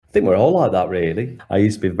I think we're all like that, really. I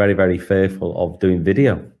used to be very, very fearful of doing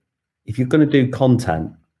video. If you're going to do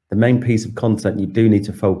content, the main piece of content you do need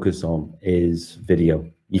to focus on is video.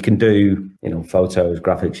 You can do, photos,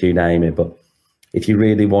 graphics, you name it. But if you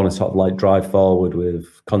really want to sort of like drive forward with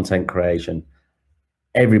content creation,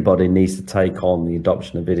 everybody needs to take on the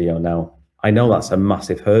adoption of video now. I know that's a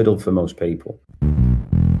massive hurdle for most people.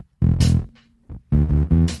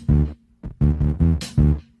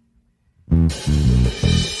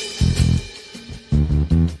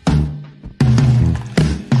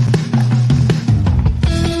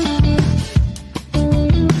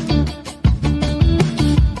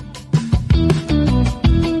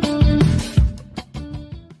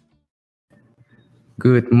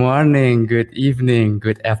 Good morning, good evening,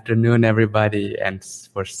 good afternoon, everybody, and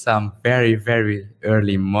for some very, very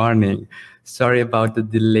early morning. Sorry about the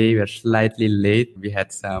delay, we're slightly late. We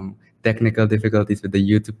had some technical difficulties with the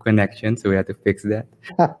YouTube connection, so we had to fix that.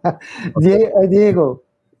 Diego.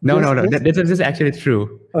 No. This is actually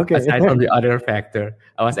true. Okay. Aside from the other factor,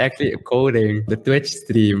 I was actually coding the Twitch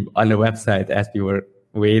stream on the website as we were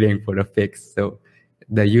waiting for the fix. So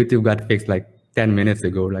the YouTube got fixed like 10 minutes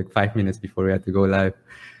ago, like 5 minutes before we had to go live.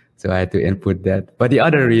 So I had to input that. But the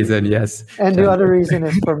other reason, yes. And the other reason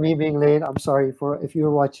is for me being late. I'm sorry for if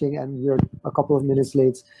you're watching and we're a couple of minutes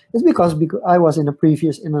late. It's because I was in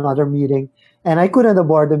another meeting and I couldn't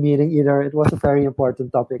abort the meeting either. It was a very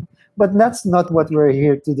important topic. But that's not what we're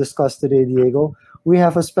here to discuss today, Diego. We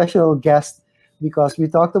have a special guest because we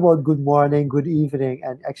talked about good morning, good evening,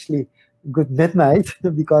 and actually good midnight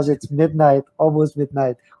because it's midnight, almost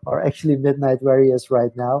midnight, or actually midnight where he is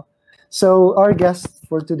right now. So our guest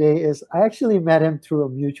for today is, I actually met him through a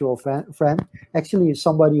mutual friend, actually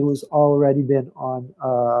somebody who's already been on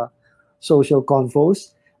social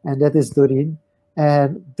Confoes, and that is Doreen.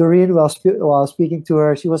 And Doreen, while speaking to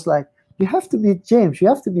her, she was like, you have to meet James. You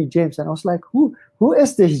have to meet James. And I was like, who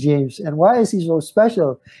is this James? And why is he so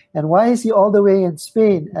special? And why is he all the way in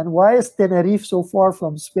Spain? And why is Tenerife so far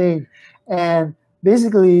from Spain? And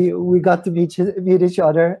basically, we got to meet each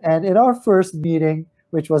other. And in our first meeting,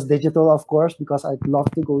 which was digital, of course, because I'd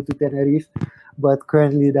love to go to Tenerife, but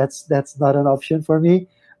currently that's not an option for me.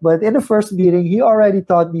 But in the first meeting, he already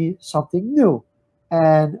taught me something new.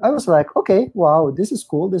 And I was like, okay, wow, this is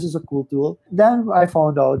cool. This is a cool tool. Then I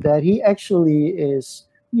found out that he actually is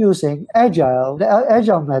using Agile, the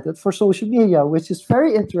Agile method for social media, which is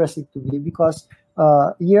very interesting to me because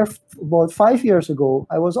about 5 years ago,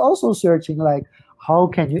 I was also searching like, how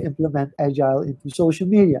can you implement Agile into social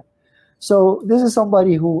media? So this is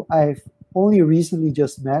somebody who I've only recently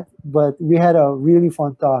just met, but we had a really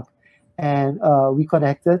fun talk and we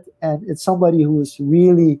connected. And it's somebody who is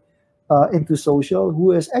really into social,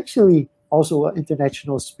 who is actually also an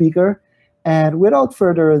international speaker. And without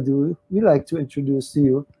further ado, we'd like to introduce to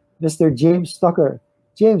you Mr. James Tucker.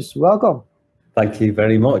 James, welcome. Thank you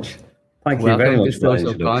very much. Thank you very much. Welcome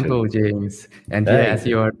to Social Convo, James. And as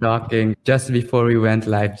you were talking, just before we went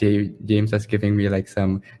live, James was giving me like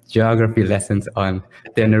some geography lessons on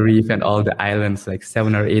Tenerife and all the islands, like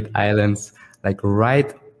 7 or 8 islands, like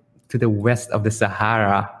right to the west of the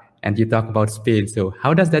Sahara. And you talk about Spain. So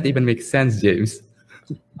how does that even make sense, James?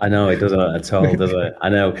 I know it doesn't at all, does it? I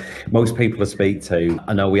know most people I speak to,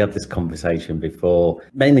 I know we had this conversation before,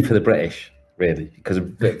 mainly for the British, really, because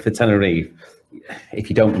for Tenerife, if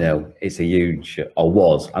you don't know, it's a huge, or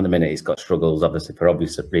was, at the minute it's got struggles, obviously, for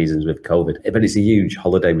obvious reasons with COVID, but it's a huge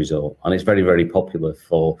holiday resort and it's very, very popular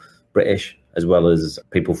for British as well as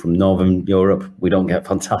people from Northern Europe. We don't get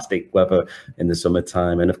fantastic weather in the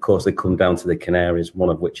summertime. And of course, they come down to the Canaries, one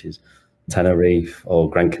of which is Tenerife or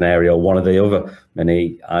Gran Canaria or one of the other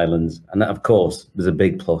many islands. And that, of course, there's a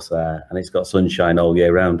big plus there. And it's got sunshine all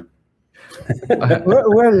year round.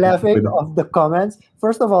 we're laughing off the comments.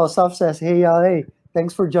 First of all, Saf says, hey,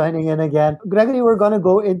 thanks for joining in again. Gregory, we're going to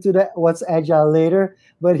go into what's Agile later,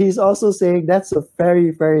 but he's also saying that's a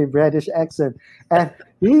very, very British accent. And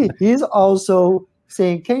he's also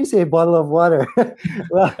saying, can you say bottle of water?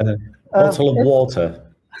 Bottle of water.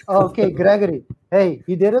 Okay, Gregory. Hey,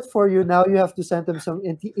 he did it for you. Now you have to send him some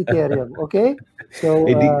Ethereum, okay? So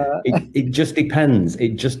it just depends.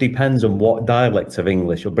 It just depends on what dialect of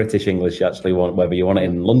English or British English you actually want, whether you want it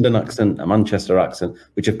in London accent, a Manchester accent,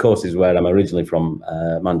 which of course is where I'm originally from,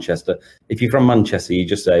 Manchester. If you're from Manchester, you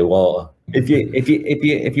just say water.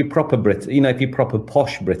 If you're proper Brit, if you're proper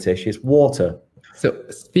posh British, it's water. So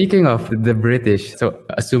speaking of the British, so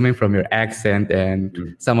assuming from your accent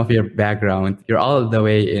and some of your background, you're all the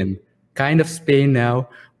way in kind of Spain now,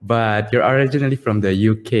 but you're originally from the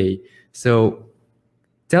UK. So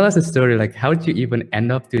tell us a story, like how did you even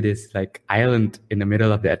end up to this like island in the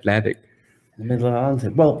middle of the Atlantic? The middle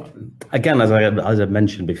Atlantic. Well, again, as I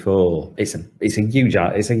mentioned before, it's a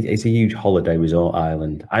huge holiday resort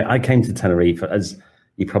island. I came to Tenerife, as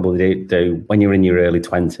you probably do when you're in your early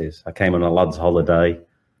 20s. I came on a lad's holiday,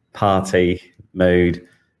 party mood,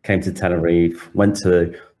 came to Tenerife, went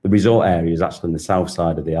to the resort area is actually on the south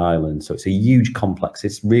side of the island. So it's a huge complex.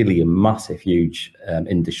 It's really a massive, huge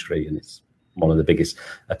industry, and it's one of the biggest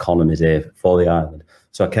economies here for the island.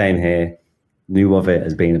 So I came here, knew of it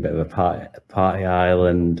as being a bit of a party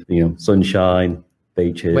island, sunshine,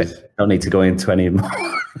 beaches. Don't need to go into any more.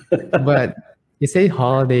 But you say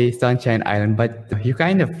holiday, sunshine island, but you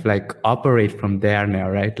kind of like operate from there now,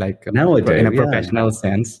 right? Like now I do, in a professional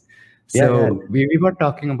sense. So we were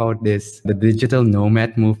talking about the digital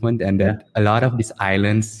nomad movement, and that a lot of these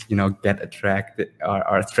islands, get attracted or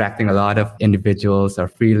are attracting a lot of individuals or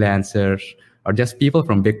freelancers or just people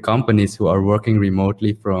from big companies who are working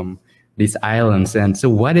remotely from these islands. And so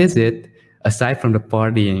what is it aside from the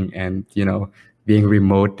partying and, being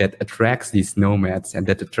remote that attracts these nomads and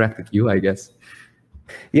that attracted you, I guess,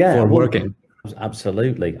 for working?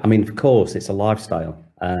 Absolutely. I mean, of course, it's a lifestyle.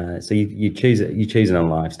 So you choose a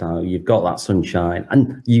lifestyle. You've got that sunshine,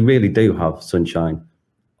 and you really do have sunshine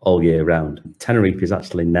all year round. Tenerife is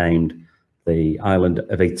actually named the island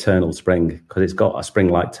of eternal spring because it's got a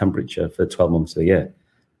spring-like temperature for 12 months of the year.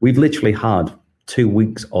 We've literally had 2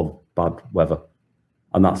 weeks of bad weather,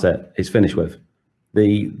 and that's it. It's finished with.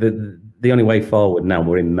 The only way forward now,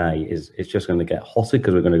 we're in May, is it's just going to get hotter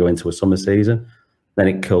because we're going to go into a summer season. Then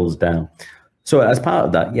it cools down. So as part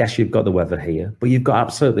of that, yes, you've got the weather here, but you've got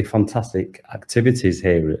absolutely fantastic activities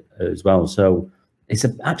here as well. So it's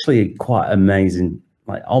actually quite amazing,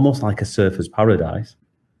 like almost like a surfer's paradise.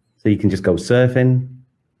 So you can just go surfing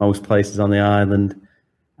most places on the island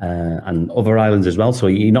and other islands as well. So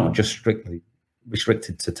you're not just strictly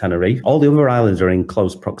restricted to Tenerife. All the other islands are in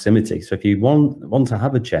close proximity. So if you want to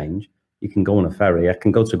have a change, you can go on a ferry. I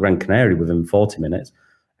can go to Gran Canaria within 40 minutes.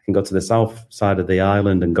 I can go to the south side of the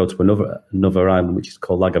island and go to another island, which is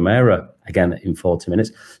called La Gomera, again, in 40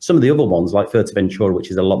 minutes. Some of the other ones, like Fuerteventura,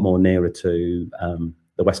 which is a lot more nearer to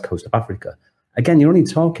the west coast of Africa. Again, you're only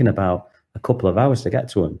talking about a couple of hours to get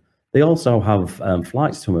to them. They also have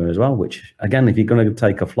flights to them as well, which, again, if you're going to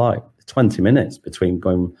take a flight, 20 minutes between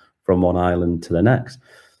going from one island to the next.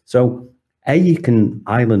 So, you can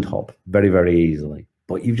island hop very, very easily,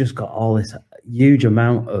 but you've just got all this huge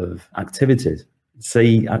amount of activities.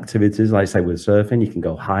 Sea activities, like I say, with surfing, you can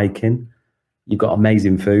go hiking. You've got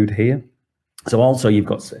amazing food here. So also you've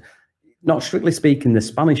got, not strictly speaking, the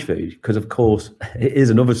Spanish food, because of course it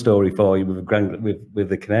is another story for you with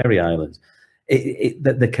the Canary Islands.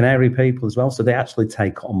 The Canary people as well. So they actually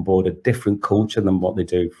take on board a different culture than what they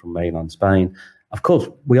do from mainland Spain. Of course,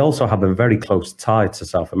 we also have a very close tie to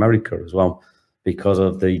South America as well, because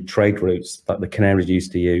of the trade routes that the Canaries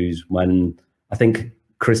used to use when, I think,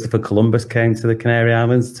 Christopher Columbus came to the Canary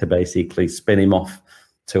Islands to basically spin him off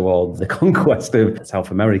toward the conquest of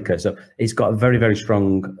South America. So it's got a very, very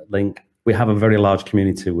strong link. We have a very large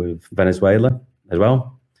community with Venezuela as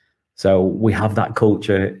well. So we have that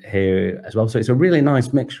culture here as well. So it's a really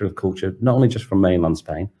nice mixture of culture, not only just from mainland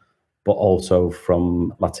Spain, but also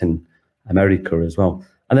from Latin America as well.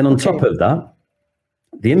 And then on top of that,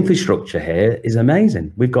 the infrastructure here is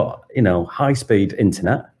amazing. We've got, high-speed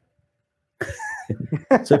internet.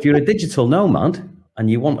 So if you're a digital nomad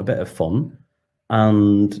and you want a bit of fun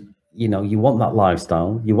and, you want that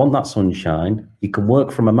lifestyle, you want that sunshine, you can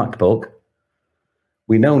work from a MacBook.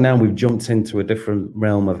 We know now we've jumped into a different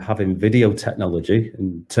realm of having video technology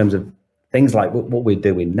in terms of things like what we're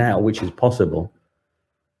doing now, which is possible.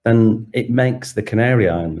 Then it makes the Canary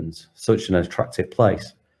Islands such an attractive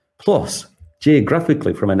place. Plus,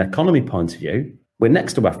 geographically, from an economy point of view, we're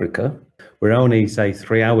next to Africa. We're only, say,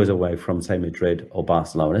 3 hours away from, say, Madrid or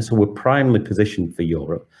Barcelona. So we're primarily positioned for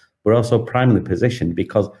Europe. We're also primarily positioned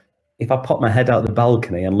because if I pop my head out the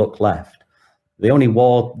balcony and look left,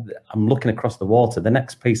 I'm looking across the water. The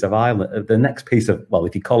next piece of, well,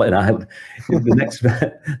 if you call it an island,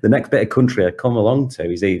 the next bit of country I come along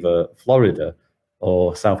to is either Florida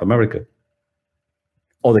or South America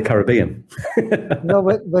or the Caribbean. No,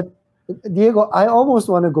 but Diego, I almost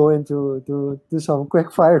want to go into some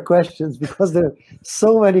quick fire questions because there are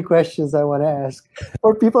so many questions I want to ask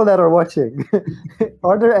for people that are watching.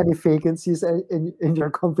 Are there any vacancies in your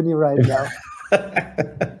company right now?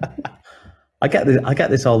 I get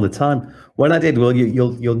this all the time. When I did, well,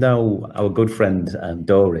 you'll know our good friend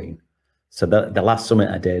Doreen. So the last summit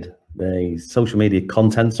I did, the social media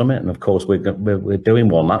content summit, and of course we're doing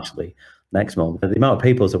one actually next month. The amount of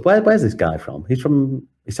people said, where's this guy from?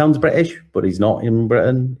 He sounds British, but he's not in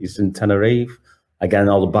Britain. He's in Tenerife. Again,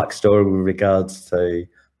 all the backstory with regards to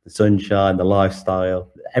the sunshine, the lifestyle.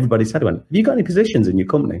 Everybody said, "Have you got any positions in your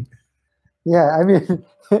company?" Yeah, I mean,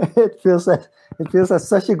 it feels like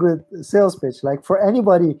such a good sales pitch. Like for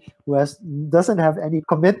anybody who doesn't have any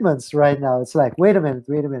commitments right now, it's like, wait a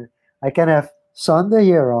minute. I can have sun the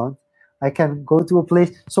year round. I can go to a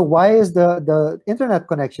place. So why is the internet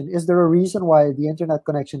connection? Is there a reason why the internet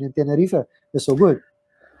connection in Tenerife is so good?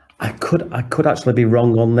 I could actually be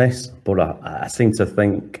wrong on this, but I seem to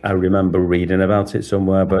think I remember reading about it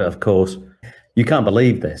somewhere. But of course, you can't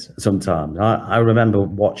believe this sometimes. I remember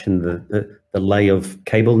watching the lay of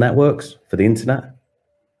cable networks for the internet.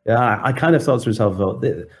 Yeah, I kind of thought to myself,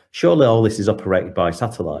 surely all this is operated by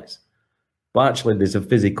satellites. But actually, there's a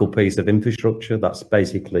physical piece of infrastructure that's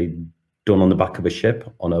basically done on the back of a ship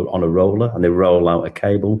on a roller, and they roll out a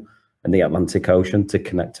cable in the Atlantic Ocean to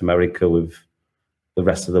connect America with the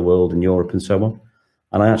rest of the world and Europe and so on.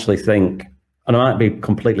 And I actually think, and I might be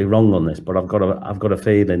completely wrong on this, but I've got a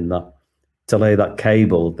feeling that to lay that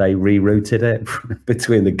cable, they rerouted it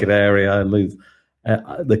between the Canary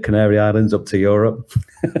Islands up to Europe.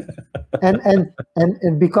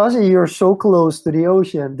 and because you're so close to the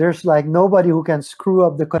ocean, there's like nobody who can screw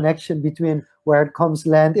up the connection between where it comes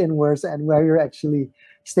land inwards and where you're actually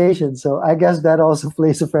stationed. So I guess that also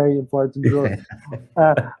plays a very important role.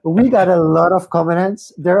 We got a lot of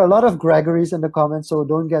comments. There are a lot of Gregorys in the comments, so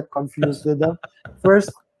don't get confused with them.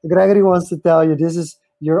 First, Gregory wants to tell you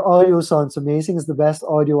your audio sounds amazing. It's the best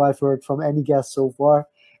audio I've heard from any guest so far.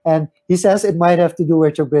 And he says it might have to do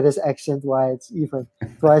with your British accent, why it's even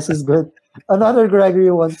twice as good. Another Gregory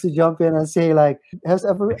wants to jump in and say, like, has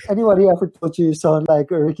anybody ever told you sound like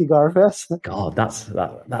Ricky Garvez? God,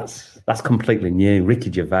 that's completely new.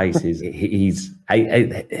 Ricky Gervais here's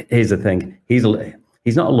the thing. He's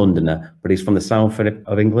not a Londoner, but he's from the south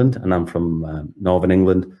of England, and I'm from northern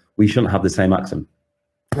England. We shouldn't have the same accent.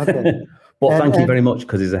 Okay. But thank you very much,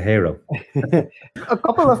 because he's a hero. A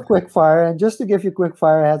couple of quick fire, and just to give you quick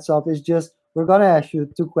fire heads up, is just we're gonna ask you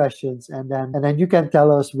 2 questions, and then you can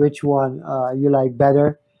tell us which one you like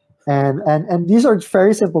better. And these are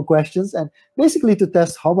very simple questions, and basically to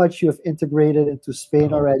test how much you have integrated into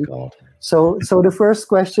Spain already. God. So the first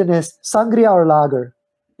question is sangria or lager?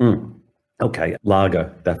 Okay,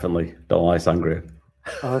 lager, definitely. Don't like sangria.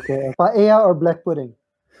 Okay, paella or black pudding?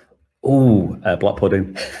 Ooh, black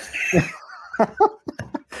pudding.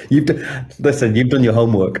 You've done your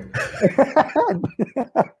homework.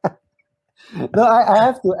 No, I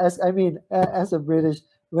have to. As a British,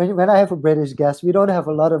 when I have a British guest, we don't have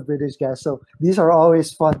a lot of British guests, so these are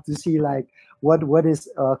always fun to see. Like what is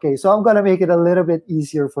okay. So I'm gonna make it a little bit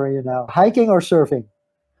easier for you now. Hiking or surfing?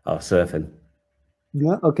 Oh, surfing.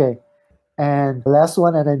 Yeah. Okay. And the last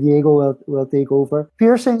one, and then Diego will take over.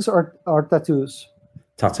 Piercings or tattoos?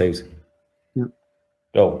 Tattoos. Yeah.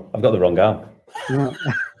 Oh, I've got the wrong arm. Yeah.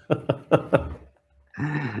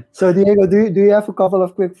 So Diego, do you have a couple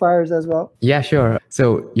of quick fires as well? Yeah, sure.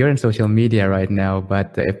 So you're in social media right now,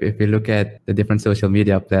 but if you look at the different social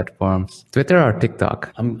media platforms, Twitter or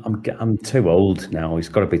TikTok? I'm too old now. It's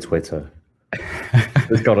got to be Twitter.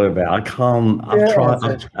 It's got to be. I can't.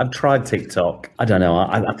 I've tried TikTok. I don't know.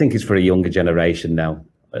 I think it's for a younger generation now.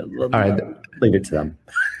 All right, leave it to them.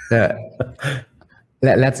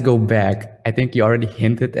 Let's go back. I think you already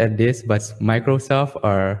hinted at this, but Microsoft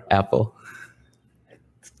or Apple?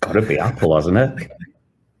 It's got to be Apple, hasn't it?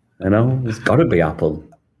 It's got to be Apple.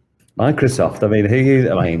 Microsoft.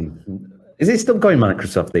 Is it still going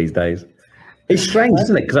Microsoft these days? It's strange,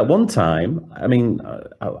 isn't it? Because at one time,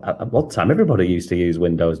 everybody used to use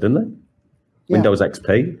Windows, didn't they? Yeah. Windows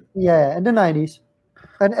XP. Yeah, in the 90s.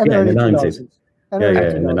 And in the 90s. In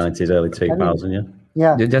the 90s, early 2000,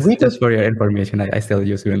 Yeah. Just for your information, I still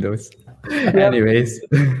use Windows. Anyways.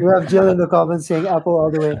 We have Jill in the comments saying Apple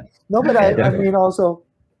all the way. No, but I mean also,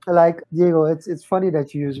 like Diego, it's funny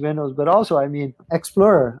that you use Windows, but also,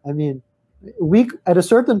 Explorer. We at a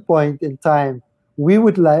certain point in time, we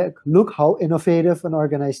would look how innovative an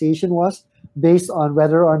organization was based on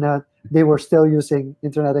whether or not they were still using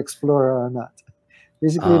Internet Explorer or not.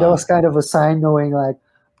 Basically, that was kind of a sign knowing like,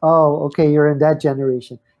 oh, okay, you're in that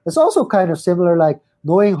generation. It's also kind of similar, like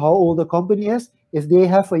knowing how old a company is. If they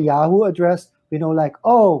have a Yahoo address, we know like,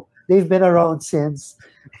 oh, they've been around since,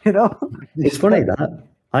 It's funny that.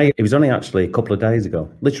 It was only actually a couple of days ago,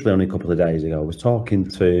 literally only a couple of days ago, I was talking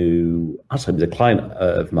to, actually it was a client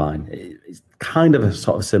of mine. It's kind of a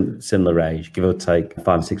sort of similar age, give or take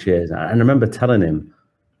 5 or 6 years. And I remember telling him,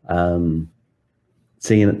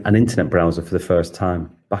 seeing an internet browser for the first time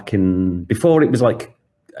before it was like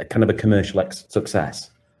a kind of a commercial success.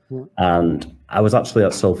 Yeah. And I was actually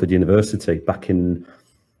at Salford University back in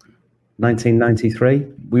 1993.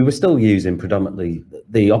 We were still using predominantly,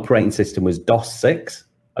 the operating system was DOS 6.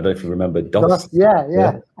 I don't know if you remember DOS.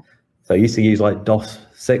 Yeah. So I used to use like DOS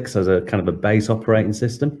 6 as a kind of a base operating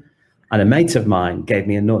system. And a mate of mine gave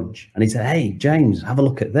me a nudge and he said, "Hey, James, have a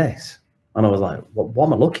look at this." And I was like, what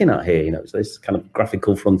am I looking at here? You know, it's this kind of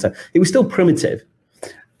graphical front end. It was still primitive,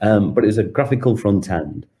 but it was a graphical front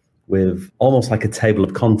end with almost like a table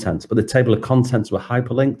of contents, but the table of contents were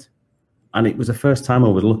hyperlinked. And it was the first time I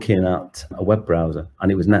was looking at a web browser,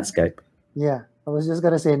 and it was Netscape. Yeah, I was just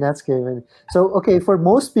going to say Netscape. So, okay, for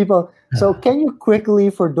most people, so can you quickly,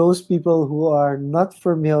 for those people who are not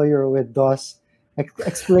familiar with DOS,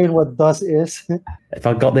 explain what DOS is? If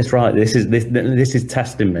I got this right, this is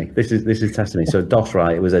testing me. This is testing me. So DOS,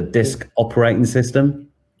 right? It was a disk operating system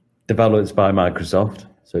developed by Microsoft.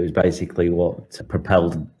 So it was basically what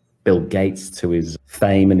propelled Bill Gates to his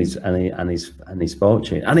fame and his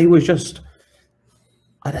fortune. And it was just,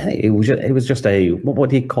 I don't know, it was just a,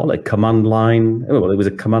 what do you call it? Command line. Well, it was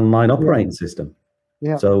a command line operating system.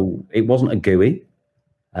 Yeah. So it wasn't a GUI.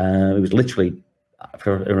 It was literally, if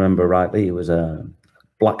I remember rightly, it was a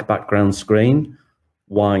black background screen,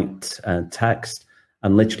 white text,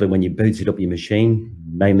 and literally when you booted up your machine,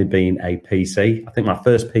 mainly being a PC. I think my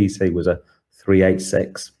first PC was a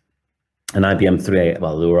 386, an IBM 38.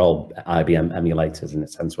 Well, they were all IBM emulators in a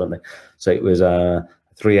sense, weren't they? So it was a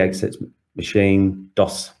 386 machine,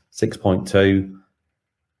 DOS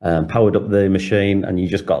 6.2, powered up the machine, and you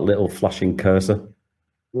just got a little flashing cursor.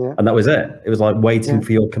 Yeah. And that was it. It was like waiting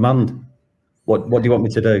for your command. What do you want me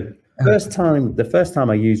to do? The first time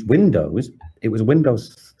I used Windows, it was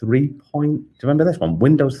Windows 3. Do you remember this one?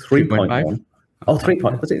 Windows 3.1. Oh, 3.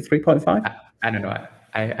 Was it 3.5? I don't know.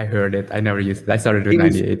 I heard it. I never used it. I started with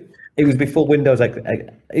 98. It was before Windows.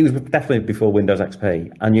 It was definitely before Windows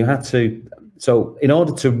XP, and you had to. So in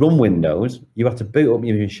order to run Windows, you had to boot up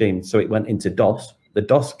your machine. So it went into DOS. The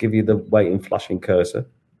DOS give you the waiting flashing cursor.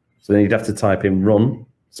 So then you'd have to type in run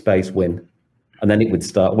space win, and then it would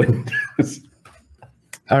start Windows.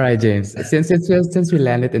 All right, James. Since we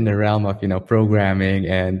landed in the realm of programming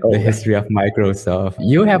and the history of Microsoft,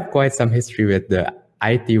 you have quite some history with the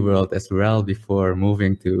IT world as well before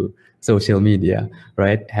moving to social media,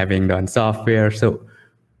 right? Having done software. So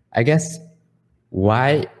I guess,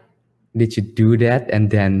 why did you do that and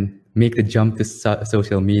then make the jump to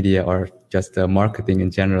social media or just marketing in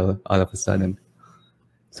general all of a sudden?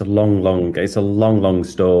 It's a long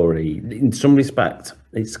story. In some respect,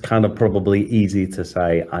 it's kind of probably easy to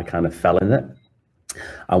say I kind of fell in it.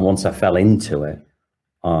 And once I fell into it,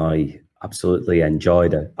 I absolutely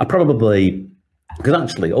enjoyed it. I probably, because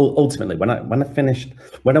actually, ultimately, when I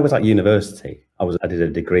was at university, I did a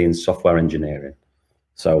degree in software engineering.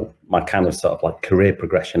 So my kind of sort of like career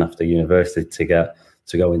progression after university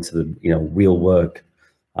to go into the real work,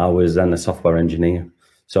 I was then a software engineer.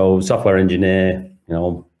 So software engineer,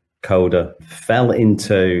 coder, fell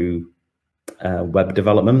into web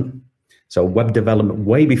development. So web development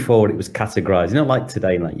way before it was categorized. Like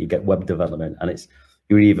today, like you get web development and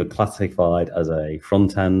you're either classified as a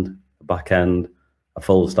front end, a back end, a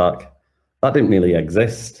full stack. That didn't really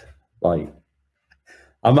exist. Like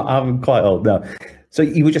I'm quite old now. So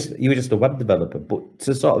you were just a web developer, but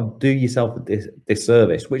to sort of do yourself this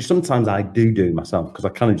service, which sometimes I do myself, because I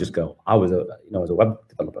kind of just go, I was a web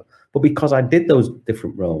developer, but because I did those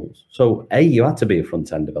different roles. So you had to be a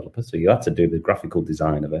front end developer, so you had to do the graphical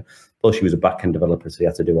design of it. Plus, you was a back end developer, so you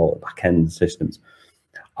had to do all the back end systems.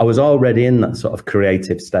 I was already in that sort of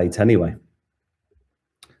creative state anyway.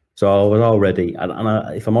 So I was already, and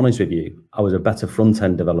if I'm honest with you, I was a better front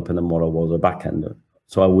end developer than what I was a back ender.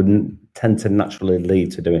 So I wouldn't tend to naturally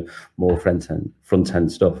lead to doing more front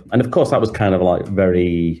end stuff. And of course, that was kind of like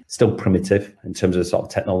very still primitive in terms of the sort of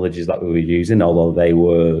technologies that we were using, although they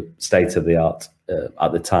were state of the art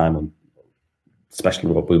at the time, and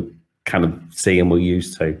especially what we kind of see and we're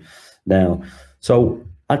used to now. So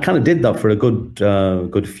I kind of did that for a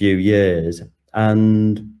good few years.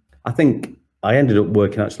 And I think I ended up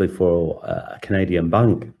working actually for a Canadian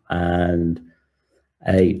bank, and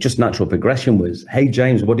a just natural progression was, hey,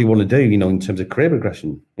 James, what do you want to do, in terms of career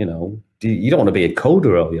progression? You don't want to be a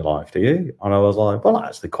coder all your life, do you? And I was like, well, I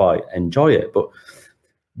actually quite enjoy it. But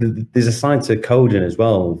there's a side to coding as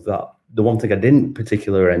well that the one thing I didn't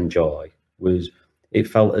particularly enjoy was it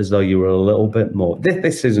felt as though you were a little bit more,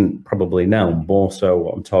 this isn't probably now, more so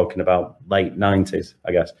what I'm talking about, late 90s,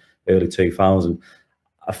 I guess, early 2000.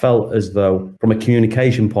 I felt as though from a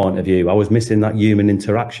communication point of view, I was missing that human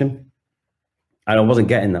interaction. And I wasn't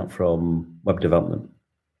getting that from web development.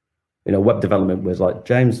 Web development was like,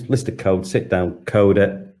 James, list of code, sit down, code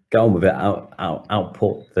it, get on with it,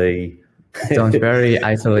 output the Sounds very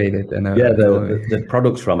isolated and yeah, the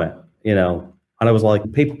products from it, you know. And I was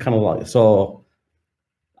like, people kind of like saw,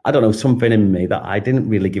 I don't know, something in me that I didn't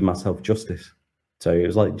really give myself justice. So it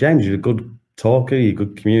was like, James, you're a good talker, you're a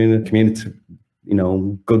good community, you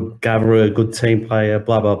know, good gatherer, good team player,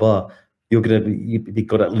 blah, blah, blah. You'd be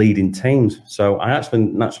good at leading teams. So I actually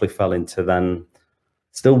naturally fell into then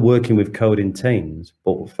still working with coding teams,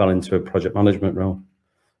 but fell into a project management role.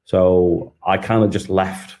 So I kind of just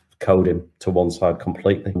left coding to one side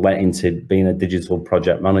completely, went into being a digital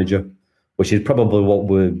project manager, which is probably what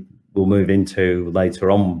we'll move into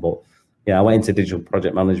later on. But yeah, I went into digital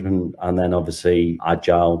project management, and then obviously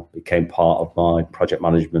Agile became part of my project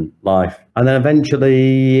management life. And then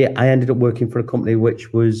eventually I ended up working for a company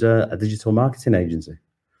which was a digital marketing agency.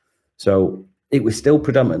 So it was still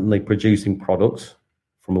predominantly producing products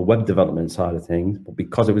from a web development side of things, but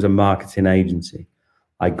because it was a marketing agency,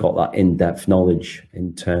 I got that in-depth knowledge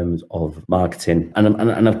in terms of marketing.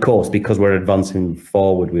 And of course, because we're advancing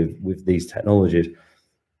forward with these technologies,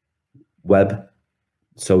 web,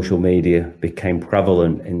 social media became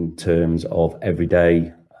prevalent in terms of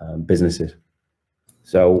everyday businesses.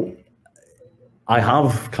 So I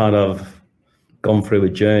have kind of gone through a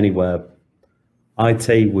journey where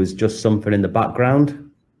IT was just something in the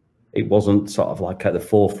background. It wasn't sort of like at the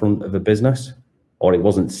forefront of a business, or it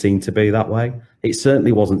wasn't seen to be that way. It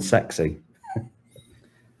certainly wasn't sexy.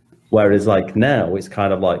 Whereas like now it's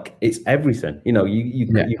kind of like it's everything. You know,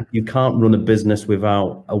 you can't run a business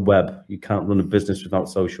without a web. You can't run a business without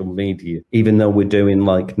social media. Even though we're doing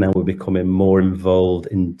like now we're becoming more involved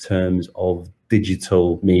in terms of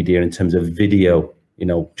digital media, in terms of video, you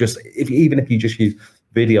know, just even if you just use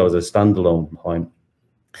video as a standalone point,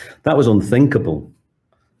 that was unthinkable,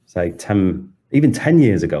 say 10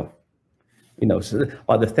 years ago. You know, so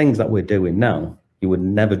like the things that we're doing now, you would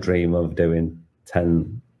never dream of doing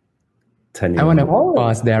 10 years I want to ago.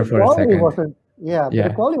 pause there for a second. But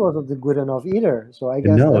the quality wasn't good enough either. So I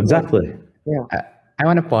guess no, exactly. I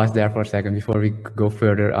want to pause there for a second before we go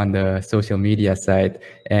further on the social media side.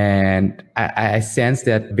 And I sense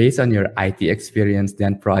that based on your IT experience,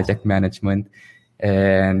 then project management,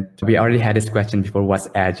 and we already had this question before, what's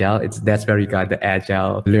Agile? That's where you got the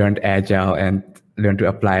Agile, learned Agile and learn to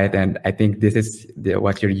apply it. And I think this is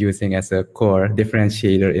what you're using as a core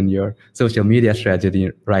differentiator in your social media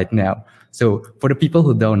strategy right now. So for the people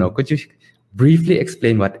who don't know, could you briefly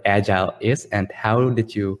explain what Agile is and how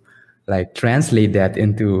did you like translate that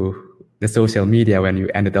into the social media when you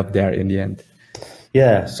ended up there in the end?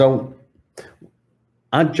 Yeah, so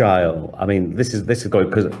Agile, I mean, this is good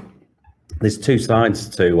because there's two sides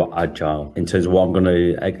to Agile in terms of what I'm going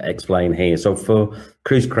to explain here. So for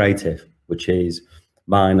Cruise Creative, which is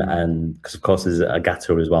mine, and because of course there's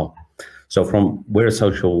Agata as well. So we're a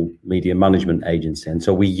social media management agency, and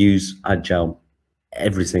so we use Agile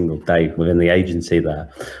every single day within the agency there.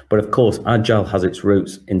 But of course, Agile has its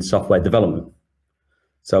roots in software development.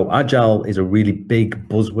 So Agile is a really big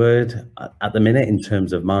buzzword at the minute in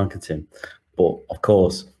terms of marketing. But of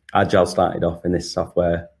course, Agile started off in this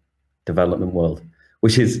software development world,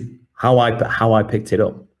 which is how I picked it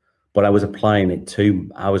up. But I was applying it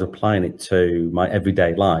to my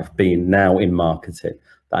everyday life, being now in marketing.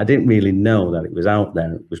 That I didn't really know that it was out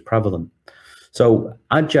there, it was prevalent. So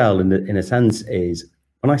Agile, in a sense, is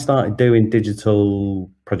when I started doing digital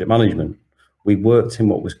project management, we worked in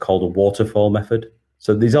what was called a waterfall method.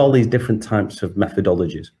 So there's all these different types of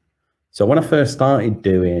methodologies. So when I first started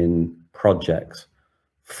doing projects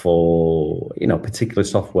for particular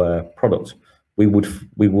software products, we would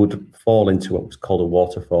fall into what was called a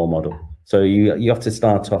waterfall model. So you have to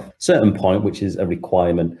start off at a certain point, which is a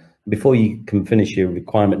requirement. Before you can finish your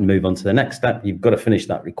requirement and move on to the next step, you've got to finish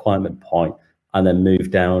that requirement point and then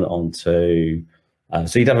move down onto,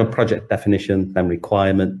 so you'd have a project definition, then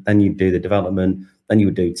requirement, then you'd do the development, then you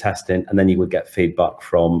would do testing, and then you would get feedback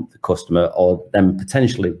from the customer or then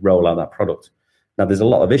potentially roll out that product. Now, there's a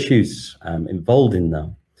lot of issues involved in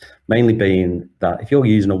that, mainly being that if you're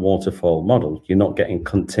using a waterfall model, you're not getting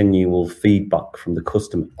continual feedback from the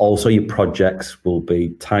customer. Also, your projects will be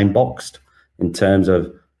time boxed in terms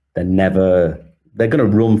of they're going to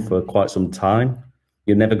run for quite some time.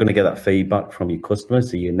 You're never going to get that feedback from your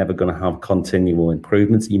customers, so you're never going to have continual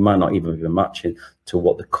improvements. You might not even be matching to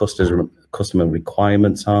what the customer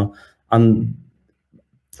requirements are. And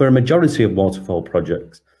for a majority of waterfall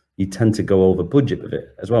projects, you tend to go over budget with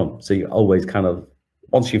it as well. So you always kind of,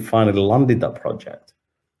 once you've finally landed that project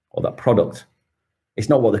or that product, it's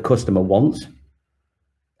not what the customer wants.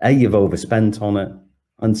 You've overspent on it.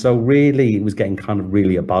 And so really it was getting kind of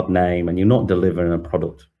really a bad name, and you're not delivering a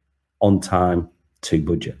product on time to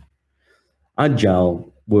budget.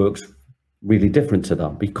 Agile works really different to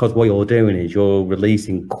that, because what you're doing is you're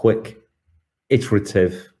releasing quick,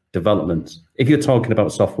 iterative developments. If you're talking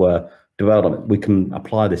about software development, we can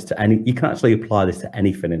apply this to you can actually apply this to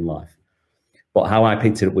anything in life. But how I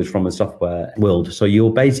picked it up was from a software world. So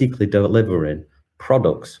you're basically delivering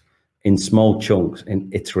products in small chunks in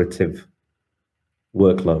iterative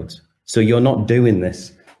workloads. So you're not doing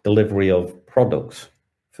this delivery of products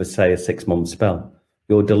for, say, a 6-month spell.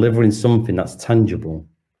 You're delivering something that's tangible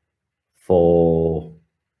for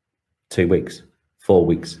 2 weeks, 4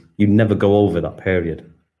 weeks. You never go over that period.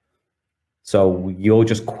 So you're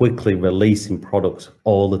just quickly releasing products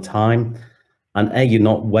all the time. And you're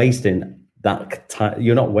not wasting that time.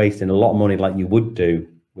 You're not wasting a lot of money like you would do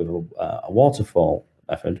with a waterfall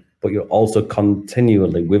method, but you're also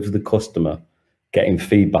continually with the customer getting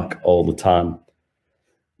feedback all the time.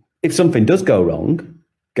 If something does go wrong,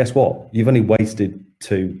 guess what? You've only wasted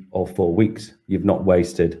 2 or 4 weeks. You've not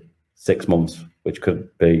wasted 6 months, which could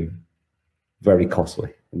be very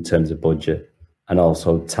costly in terms of budget and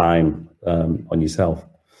also time on yourself.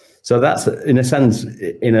 So that's, in a sense,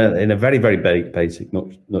 in a very, very basic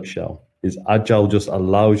nutshell, is Agile just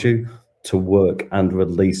allows you to work and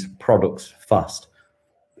release products fast.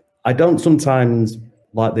 I don't sometimes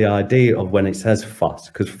like the idea of when it says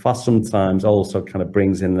fast, because fast sometimes also kind of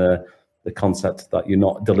brings in the concept that you're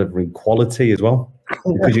not delivering quality as well,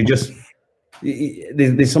 because you just,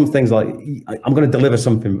 there's some things like, I'm going to deliver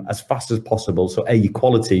something as fast as possible, so your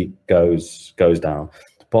quality goes down,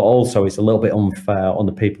 but also it's a little bit unfair on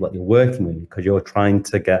the people that you're working with, because you're trying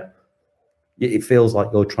to get, it feels like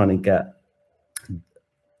you're trying to get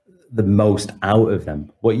the most out of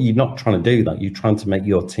them. Well, you're not trying to do that. You're trying to make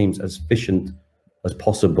your teams as efficient as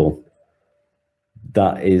possible.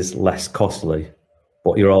 That is less costly,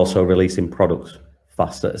 but you're also releasing products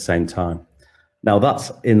fast at the same time. Now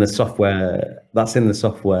that's in the software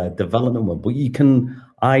development one, but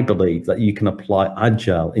I believe that you can apply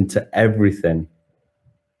Agile into everything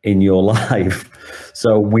in your life.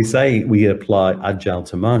 So we say we apply Agile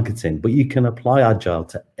to marketing, but you can apply Agile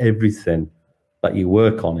to everything that you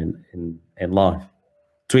work on in life.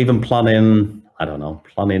 To even planning a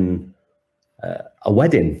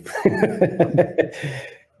wedding.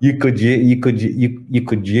 you could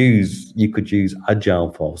use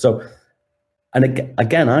Agile for. So, and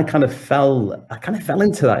again, I kind of fell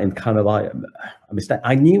into that in kind of like a mistake.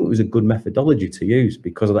 I knew it was a good methodology to use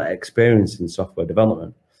because of that experience in software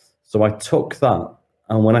development. So I took that,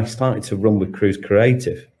 and when I started to run with Cruise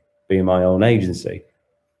Creative, being my own agency,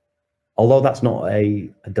 although that's not a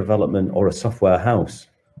development or a software house,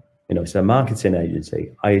 it's a marketing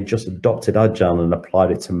agency, I had just adopted Agile and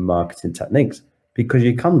applied it to marketing techniques, because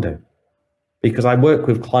you can do. Because I work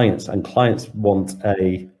with clients, and clients want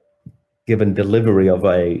a given delivery of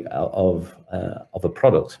a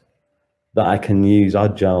product that I can use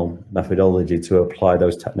Agile methodology to apply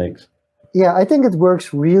those techniques. Yeah, I think it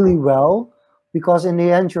works really well, because in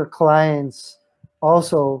the end, your clients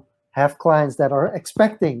also have clients that are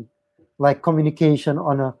expecting like communication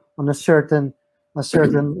on a certain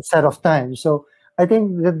set of time. So I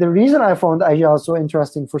think that the reason I found Agile so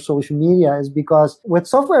interesting for social media is because with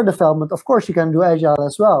software development, of course, you can do Agile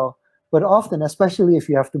as well. But often, especially if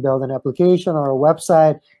you have to build an application or a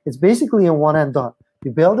website, it's basically a one and done.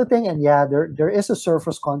 You build a thing, and there is a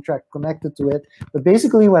service contract connected to it. But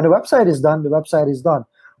basically, when the website is done, the website is done.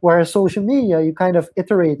 Whereas social media, you kind of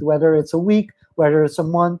iterate, whether it's a week, whether it's a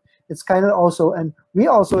month. It's kind of also, and we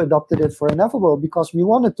also adopted it for Ineffable because we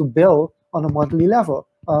wanted to bill on a monthly level,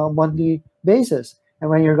 monthly basis. And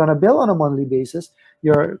when you're going to bill on a monthly basis,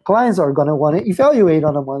 your clients are going to want to evaluate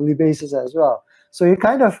on a monthly basis as well. So you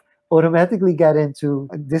kind of automatically get into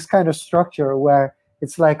this kind of structure where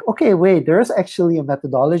it's like, okay, wait, there's actually a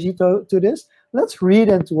methodology to this. Let's read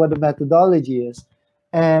into what the methodology is.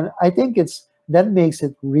 And I think that makes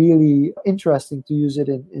it really interesting to use it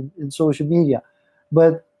in social media.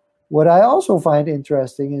 But what I also find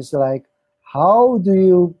interesting is like, how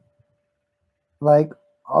do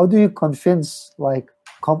you convince like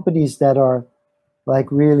companies that are like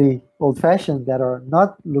really old-fashioned, that are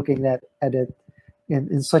not looking at it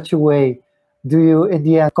in such a way? Do you in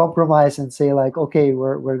the end compromise and say like, okay,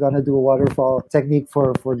 we're gonna do a waterfall technique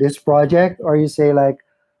for this project, or you say like,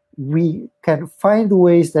 we can find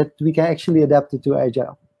ways that we can actually adapt it to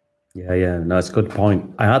Agile? Yeah, no, it's a good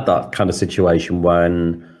point. I had that kind of situation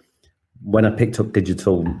when I picked up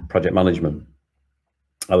digital project management.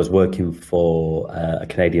 I was working for a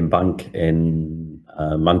Canadian bank in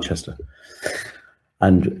Manchester,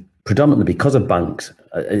 and predominantly because of banks,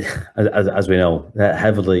 as we know, they're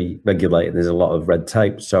heavily regulated. There's a lot of red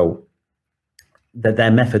tape. So that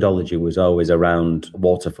their methodology was always around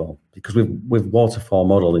waterfall, because with waterfall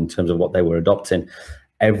model, in terms of what they were adopting,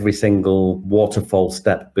 every single waterfall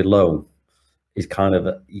step below is kind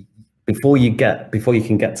of before you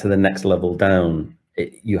can get to the next level down,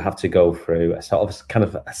 you have to go through a sort of kind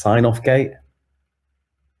of a sign-off gate.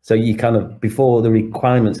 So you kind of, before the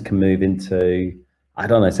requirements can move into, I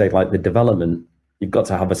don't know, say like the development, you've got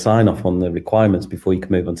to have a sign-off on the requirements before you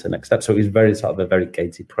can move on to the next step. So it was very sort of a very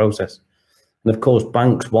gated process. And of course,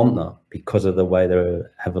 banks want that because of the way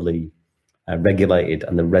they're heavily regulated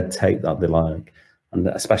and the red tape that they like. And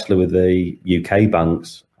especially with the UK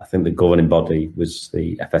banks, I think the governing body was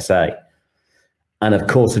the FSA. And of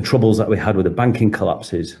course, the troubles that we had with the banking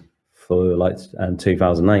collapses for like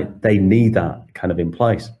 2008, they need that kind of in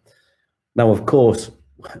place. Now, of course,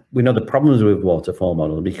 we know the problems with waterfall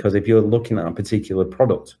model, because if you're looking at a particular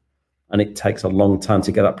product and it takes a long time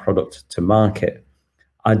to get that product to market,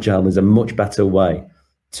 Agile is a much better way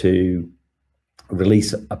to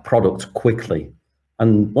release a product quickly.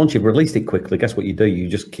 And once you've released it quickly, guess what you do? You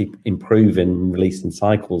just keep improving, releasing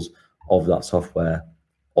cycles of that software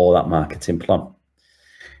or that marketing plan.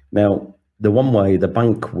 Now, the one way the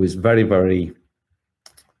bank was very, very,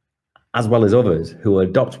 as well as others who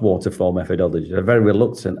adopt waterfall methodology, are very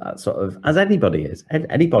reluctant at sort of, as anybody is.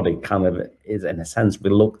 Anybody kind of is, in a sense,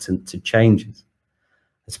 reluctant to changes,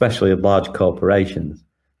 especially large corporations.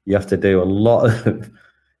 You have to do a lot of,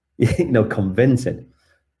 convincing.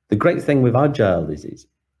 The great thing with Agile is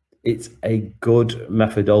it's a good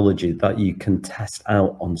methodology that you can test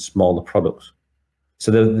out on smaller products.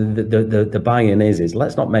 So the buy-in is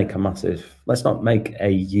let's not make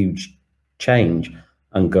a huge change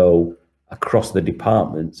and go across the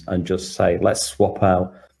departments and just say, let's swap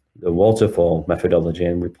out the waterfall methodology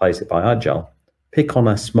and replace it by Agile. Pick on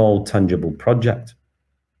a small tangible project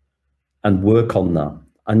and work on that,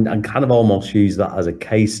 and kind of almost use that as a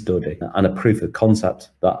case study and a proof of concept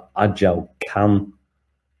that Agile can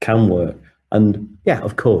work. And yeah,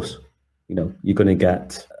 of course, you're going to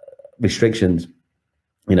get restrictions.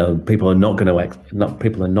 People are not going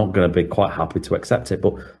to be quite happy to accept it.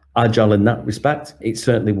 But Agile, in that respect, it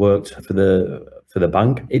certainly worked for the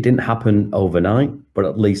bank. It didn't happen overnight, but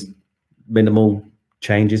at least minimal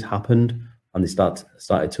changes happened, and they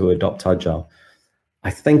started to adopt Agile. I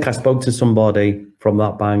think I spoke to somebody from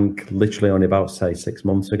that bank literally only about, say, 6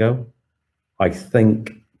 months ago. I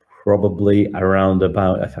think probably around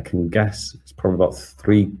about, if I can guess, it's probably about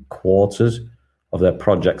 3/4 of their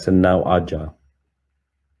projects are now Agile.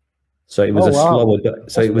 So it was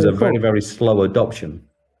it was a very, very slow adoption,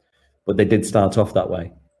 but they did start off that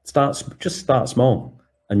way. Just start small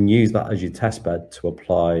and use that as your test bed to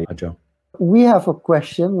apply Agile. We have a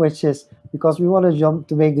question, which is, because we want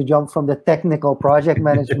to make the jump from the technical project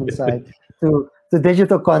management side to the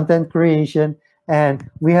digital content creation. And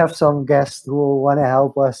we have some guests who want to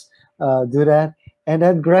help us do that. And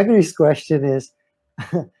then Gregory's question is,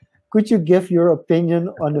 could you give your opinion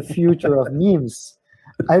on the future of memes?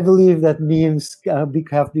 I believe that memes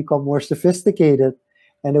have become more sophisticated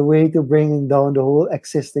and a way to bring down the whole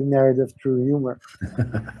existing narrative through humor.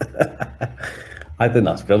 I think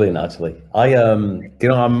that's brilliant, actually. I'm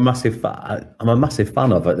a massive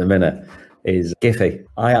fan of at the minute is Giphy.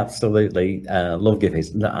 I absolutely love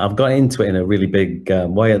Giphies. I've got into it in a really big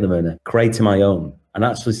way at the minute, creating my own and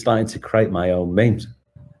actually starting to create my own memes.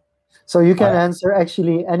 So you can answer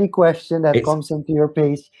actually any question that comes into your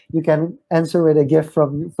page. You can answer with a GIF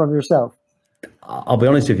from yourself. I'll be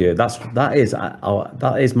honest with you. That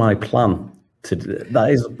is my plan. That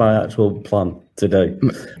is my actual plan to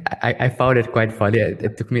do. I found it quite funny.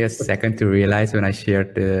 It took me a second to realize when I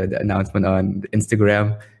shared the announcement on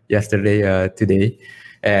Instagram today.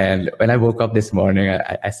 And when I woke up this morning,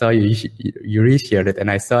 I saw you reshared it,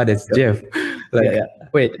 and I saw this GIF.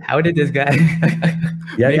 Wait, how did this guy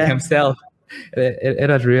make himself? It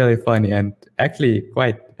was really funny, and actually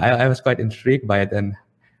I was quite intrigued by it and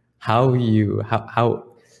how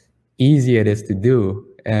easy it is to do.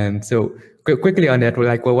 And so quickly on that,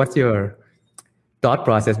 what's your thought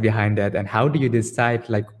process behind that, and how do you decide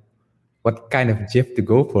what kind of GIF to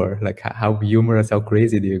go for? How humorous, how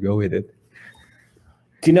crazy do you go with it?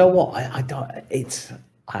 Do you know what?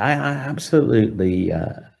 I absolutely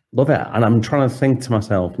love it, and I'm trying to think to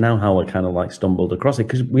myself now how I kind of stumbled across it,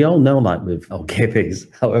 because we all know with Giphies,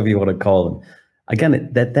 however you want to call them. Again,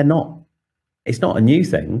 they're not. It's not a new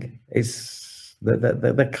thing.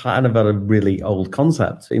 They're kind of a really old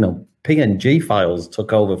concept. PNG files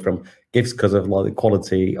took over from GIFs because of the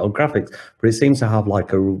quality of graphics, but it seems to have a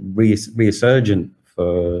resurgent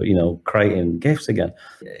for creating GIFs again.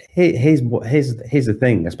 Here's the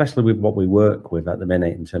thing, especially with what we work with at the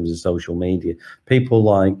minute in terms of social media. People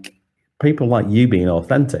like you being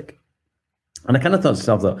authentic. And I kind of thought to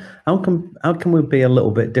myself, though, how can we be a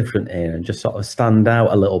little bit different here and just sort of stand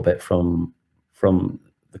out a little bit from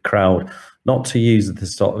the crowd, not to use the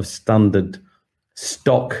sort of standard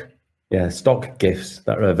stock GIFs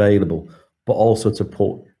that are available, but also to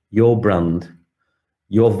put your brand,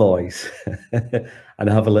 your voice, and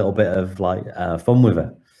have a little bit of fun with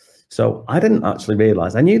it. So I didn't actually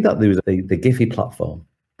realize, I knew that there was the Giphy platform,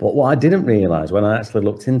 but what I didn't realize when I actually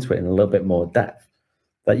looked into it in a little bit more depth,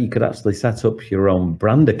 that you could actually set up your own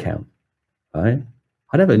brand account, right?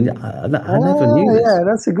 I never knew this. Yeah,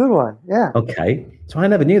 that's a good one. Yeah. Okay, so I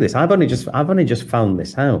never knew this. I've only just found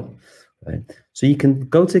this out. Right? So you can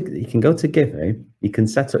go to Giphy. You can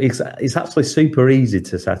set up. It's actually super easy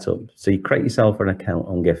to set up. So you create yourself an account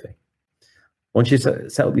on Giphy. Once you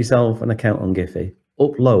set up yourself an account on Giphy,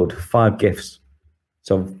 upload 5 GIFs.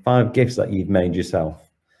 So 5 GIFs that you've made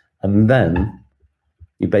yourself, and then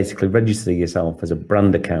you basically register yourself as a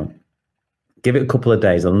brand account. Give it a couple of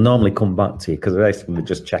days. I'll normally come back to you because basically we're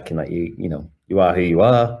just checking that you are who you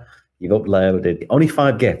are. You've uploaded only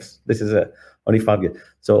 5 GIFs. This is it. Only 5 GIFs.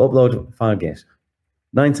 So upload 5 GIFs.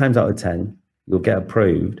 9 times out of 10, you'll get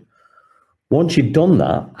approved. Once you've done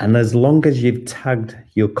that, and as long as you've tagged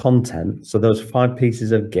your content, so those 5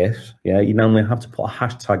 pieces of GIFs, you normally have to put a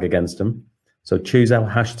hashtag against them. So choose our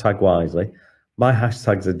hashtag wisely. My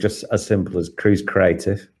hashtags are just as simple as Cruise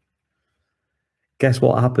Creative. Guess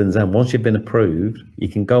what happens then? Once you've been approved, you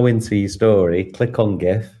can go into your story, click on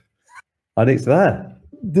GIF, and it's there.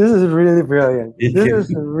 This is really brilliant. This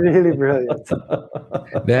is really brilliant.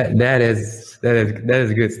 That is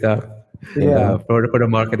good stuff. Yeah. For the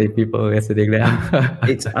marketing people listening now.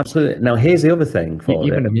 It's absolutely. Now here's the other thing for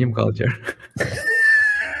even the meme culture.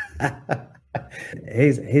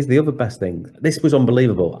 Here's the other best thing. This was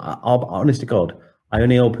unbelievable. Honest to God, I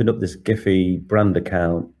only opened up this Giphy brand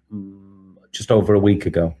account just over a week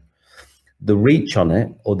ago. The reach on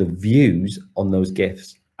it, or the views on those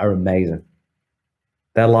GIFs, are amazing.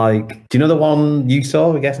 They're like, do you know the one you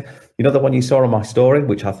saw? I guess you know the one you saw on my story,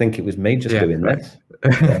 which I think it was me just doing this.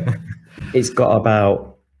 It's got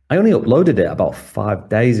about. I only uploaded it about 5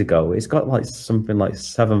 days ago. It's got something like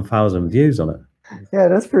 7,000 views on it. Yeah,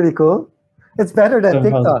 that's pretty cool. It's better than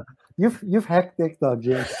TikTok. You've hacked TikTok,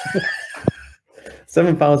 James.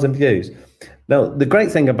 7,000 views. Now, the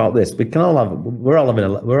great thing about this, we're all having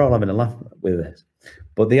a laugh with this,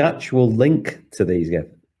 but the actual link to these GIFs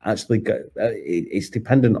actually it's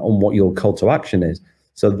dependent on what your call to action is.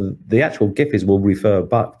 So the actual GIFs will refer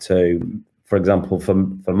back to, for example, for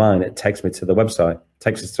mine, it takes me to the website,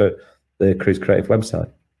 takes us to the Cruise Creative website.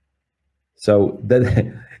 So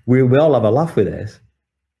we all have a laugh with this,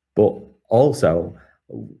 but also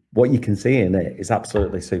what you can see in it is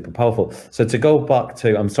absolutely super powerful. So to go back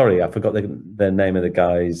to, I'm sorry, I forgot the name of the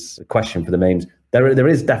guy's question for the memes. There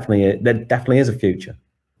definitely is a future.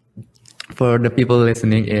 For the people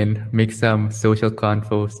listening in, make some social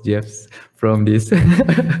Confoes GIFs from this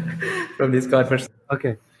conference.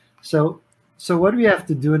 Okay, so what we have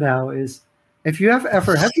to do now is, have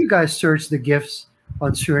you guys searched the GIFs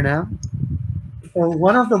on Suriname?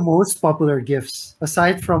 One of the most popular GIFs,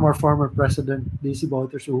 aside from our former president, Daisy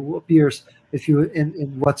Bouters, who appears if you in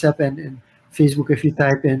WhatsApp and in Facebook, if you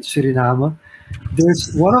type in Suriname,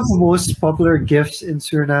 there's one of the most popular GIFs in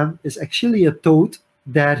Suriname is actually a toad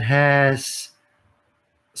that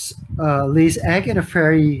lays egg in a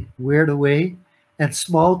very weird way, and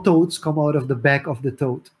small toads come out of the back of the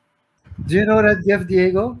toad. Do you know that GIF,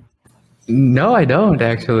 Diego? No, I don't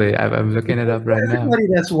actually. I'm looking it up right now. Everybody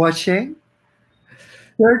that's watching,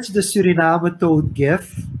 search the Suriname toad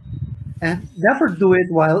GIF, and never do it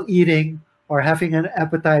while eating or having an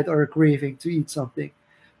appetite or a craving to eat something,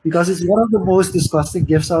 because it's one of the most disgusting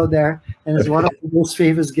GIFs out there, and it's one of the most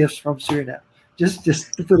famous GIFs from Suriname. Just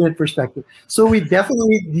to put it in perspective. So we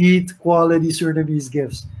definitely need quality Surinamese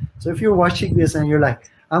GIFs. So if you're watching this and you're like,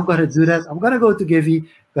 I'm going to do that, I'm going to go to Giphy,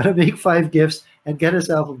 going to make 5 GIFs and get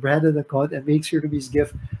yourself a branded account and make Surinamese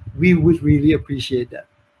GIF, we would really appreciate that.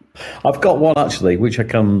 I've got one actually, which I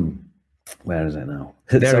can, where is it now?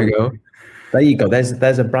 There we go. There you go.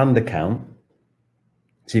 There's a brand account.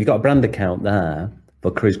 So you've got a brand account there for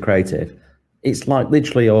Cruise Creative. It's like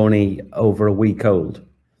literally only over a week old.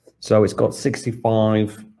 So it's got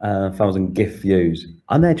 65,000 GIF views,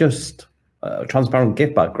 and they're just transparent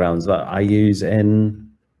GIF backgrounds that I use in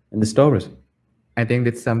the stories. I think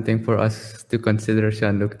that's something for us to consider,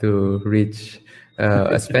 Shanluk, to reach,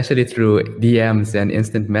 especially through DMs and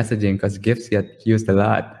instant messaging, because GIFs get used a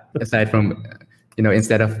lot. Aside from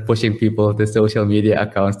instead of pushing people to social media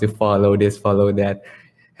accounts to follow this, follow that,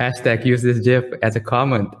 hashtag use this GIF as a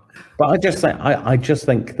comment. But I just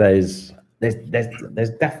think there's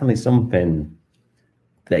definitely something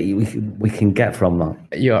that we can get from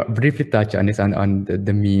that. You briefly touched on this on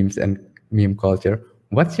the memes and meme culture.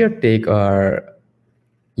 What's your take, or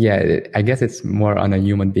I guess it's more on a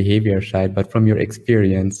human behavior side, but from your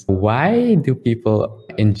experience, why do people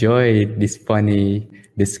enjoy these funny,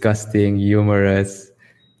 disgusting, humorous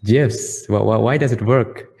GIFs? Why does it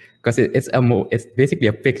work? Because it's basically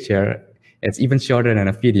a picture. It's even shorter than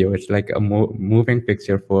a video. It's like a moving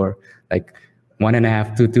picture for like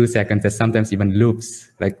 1.5 to 2 seconds, that sometimes even loops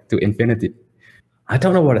like to infinity. I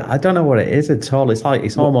don't know what it is at all. It's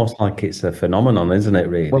almost like it's a phenomenon, isn't it?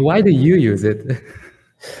 Really. But why do you use it?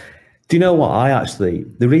 Do you know what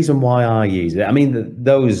the reason why I use it? I mean,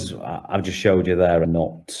 those I've just showed you there are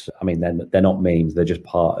not. I mean, they're not memes. They're just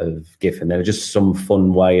part of GIF, and they're just some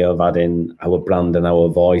fun way of adding our brand and our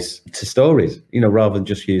voice to stories. Rather than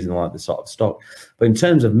just using like the sort of stock. But in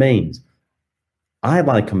terms of memes, I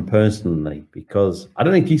like them personally because I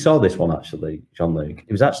don't know if you saw this one actually, Jean-Luc.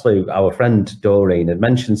 It was actually our friend Doreen had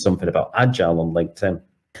mentioned something about Agile on LinkedIn,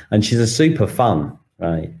 and she's a super fan,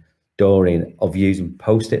 right? Doreen, of using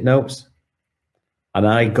post-it notes. And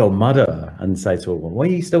I go mad at her and say to her, well, what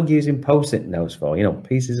are you still using post-it notes for?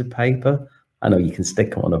 Pieces of paper. I know you can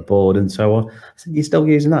stick them on a board and so on. I said, you're still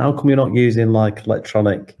using that? How come you're not using like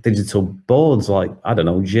electronic digital boards like, I don't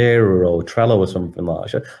know, Jira or Trello or something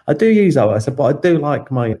like that? I do use that. I said, but I do like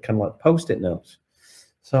my kind of like post-it notes.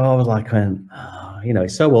 So I was like,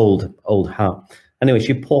 it's so old hat. Anyway,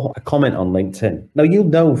 she put a comment on LinkedIn. Now, you'll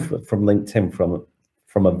know from LinkedIn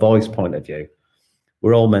from a voice point of view,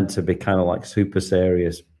 we're all meant to be kind of like super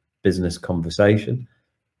serious business conversation.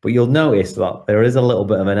 But you'll notice that there is a little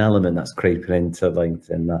bit of an element that's creeping into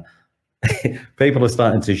LinkedIn that people are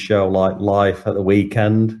starting to show like life at the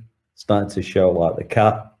weekend, starting to show like the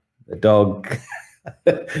cat, the dog,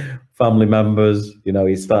 family members,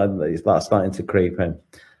 it's starting to creep in.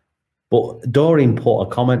 But Doreen put a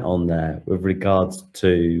comment on there with regards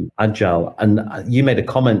to Agile. And you made a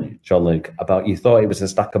comment, Jean-Luc, about you thought it was a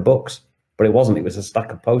stack of books, but it wasn't. It was a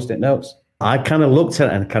stack of Post-it notes. I kind of looked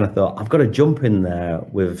at it and kind of thought, I've got to jump in there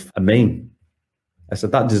with a meme. I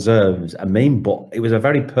said, that deserves a meme, but it was a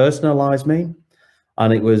very personalized meme.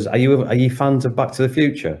 And it was, are you fans of Back to the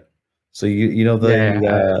Future? So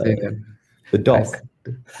the doc.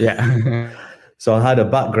 Yeah. So I had a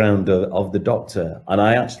background of the doctor, and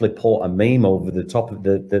I actually put a meme over the top of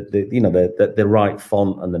the right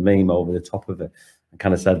font and the meme over the top of it, and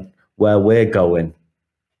kind of said, "Where we're going,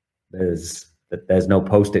 there's no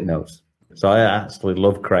Post-it notes." So I actually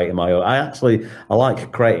love creating my own. I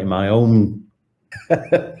like creating my own.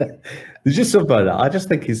 There's just something like that. I just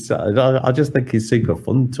think it's super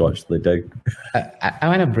fun to actually do. I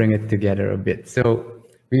want to bring it together a bit. So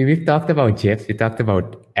we've talked about GIFs, we talked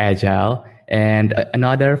about Agile. And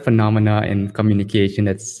another phenomena in communication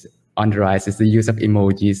that's on the rise is the use of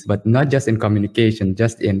emojis, but not just in communication,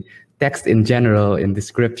 just in text in general, in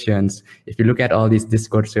descriptions. If you look at all these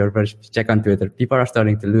Discord servers, check on Twitter, people are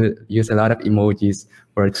starting to use a lot of emojis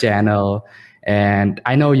for a channel. And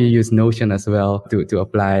I know you use Notion as well to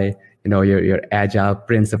apply your Agile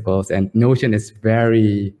principles. And Notion is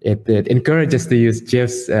it encourages to use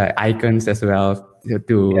GIFs, icons as well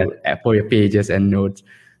for your pages and notes.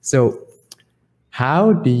 So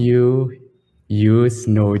how do you use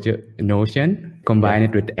Notion, combine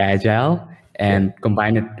it with Agile, and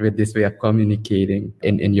combine it with this way of communicating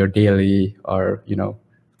in your daily or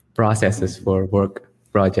processes for work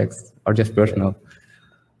projects or just personal?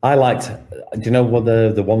 Do you know what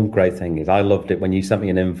the one great thing is? I loved it when you sent me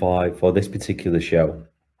an invite for this particular show.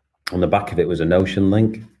 On the back of it was a Notion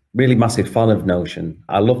link. Really massive fan of Notion.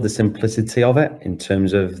 I love the simplicity of it in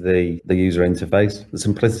terms of the user interface. The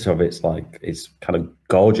simplicity of it's kind of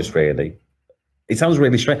gorgeous, really. It sounds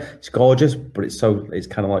really strange. It's gorgeous, but it's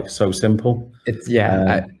kind of like so simple.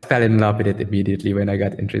 I fell in love with it immediately when I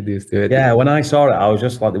got introduced to it. Yeah, when I saw it, I was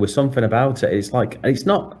just like, there was something about it. It's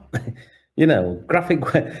not, graphic,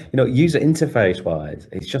 user interface wise,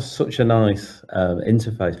 it's just such a nice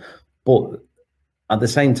interface. But at the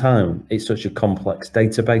same time, it's such a complex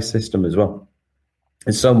database system as well.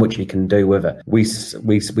 There's so much you can do with it. We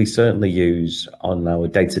certainly use on our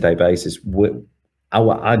day-to-day basis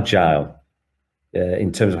our Agile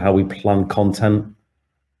in terms of how we plan content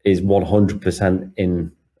is 100%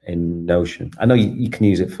 in Notion. I know you can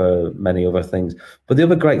use it for many other things, but the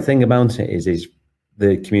other great thing about it is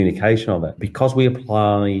the communication of it. Because we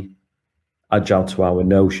apply Agile to our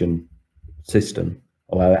Notion system,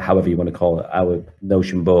 or however you want to call it, our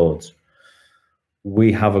Notion boards,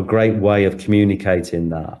 we have a great way of communicating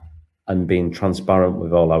that and being transparent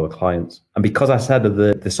with all our clients. And because I said of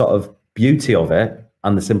the sort of beauty of it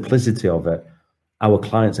and the simplicity of it, our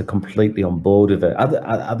clients are completely on board with it.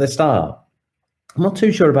 At the start, I'm not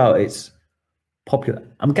too sure about its popular.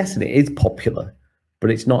 I'm guessing it is popular,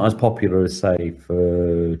 but it's not as popular as, say,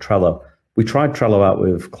 for Trello. We tried Trello out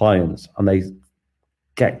with clients and they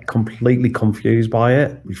get completely confused by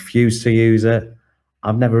it, refuse to use it.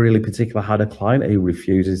 I've never really particularly had a client who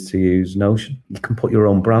refuses to use Notion. You can put your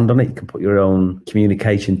own brand on it. You can put your own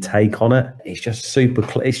communication take on it. It's just super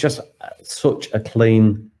clean. It's just such a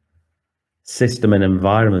clean system and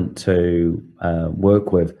environment to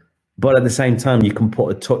work with. But at the same time, you can put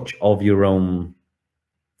a touch of your own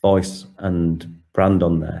voice and brand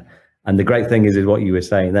on there. And the great thing is what you were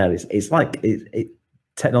saying there. It's like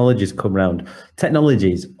technologies come around.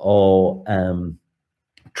 Technologies or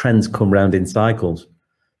trends come around in cycles.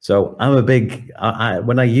 So I'm a big,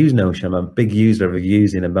 when I use Notion, I'm a big user of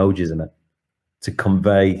using emojis in it to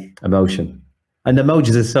convey emotion. And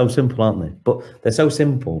emojis are so simple, aren't they? But they're so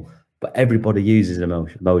simple, but everybody uses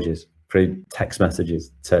emojis through text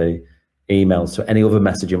messages to emails to any other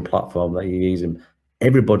messaging platform that you're using.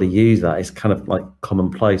 Everybody uses that. It's kind of like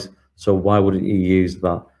commonplace. So why wouldn't you use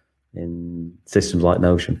that in systems like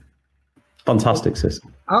Notion? Fantastic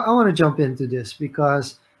system. I want to jump into this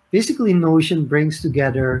because basically Notion brings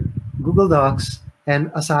together Google Docs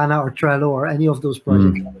and Asana or Trello or any of those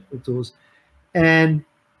project management tools. And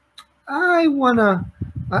I want to,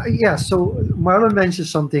 so Marlon mentioned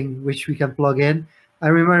something which we can plug in. I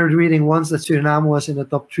remember reading once that Suriname was in the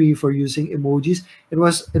top 3 for using emojis. It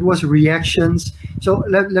was reactions. So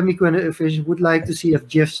let me go into if you would like to see if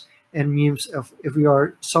GIFs and memes, if we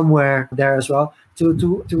are somewhere there as well.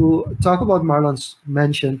 To talk about Marlon's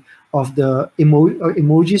mention of the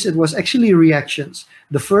emojis, it was actually reactions.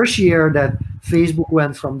 The first year that Facebook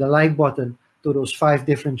went from the like button to those 5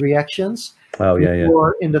 different reactions, we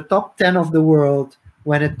were in the top 10 of the world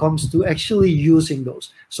when it comes to actually using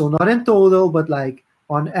those. So not in total, but like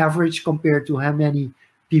on average compared to how many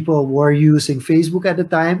people were using Facebook at the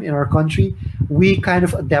time in our country, we kind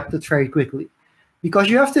of adapted very quickly. Because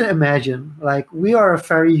you have to imagine, like, we are a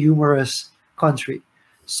very humorous country.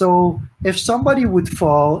 So if somebody would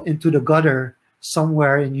fall into the gutter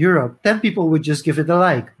somewhere in Europe, 10 people would just give it a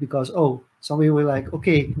like because, somebody will like,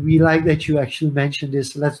 okay, we like that you actually mentioned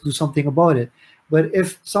this. Let's do something about it. But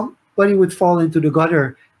if somebody would fall into the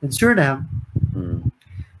gutter in Suriname,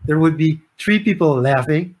 there would be 3 people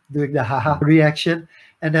laughing, doing the haha reaction.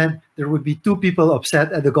 And then there would be 2 people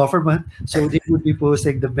upset at the government. So they would be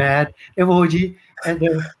posting the bad emoji. And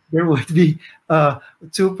then there would be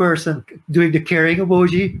 2 person doing the caring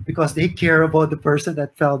emoji because they care about the person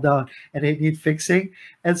that fell down and they need fixing.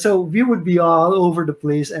 And so we would be all over the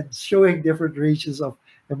place and showing different ranges of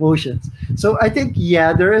emotions. So I think,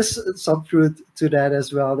 there is some truth to that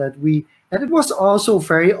as well. And it was also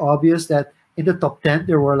very obvious that in the top 10,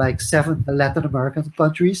 there were like 7 Latin American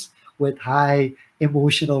countries with high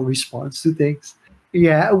emotional response to things.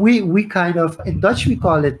 Yeah, we kind of, in Dutch, we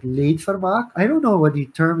call it leedvermaak. I don't know what the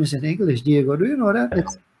term is in English. Diego, do you know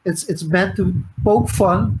that? It's meant to poke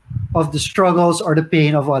fun of the struggles or the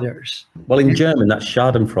pain of others. Well, in German, that's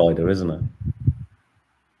Schadenfreude, isn't it?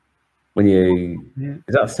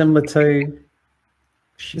 Is that similar to?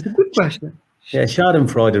 It's a good question. Yeah,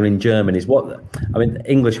 Schadenfreude in German is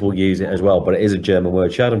English will use it as well, but it is a German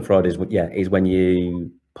word. Schadenfreude is when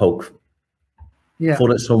you poke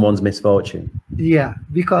fun at someone's misfortune. Yeah,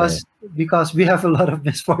 because we have a lot of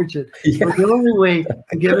misfortune. Yeah. But the only way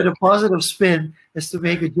to give it a positive spin is to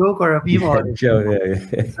make a joke or a meme out of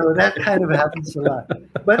it. So that kind of happens a lot.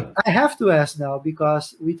 But I have to ask now,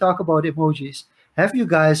 because we talk about emojis. Have you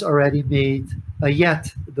guys already made a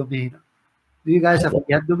yet domain? Do you guys have a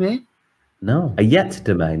yet domain? No, a yet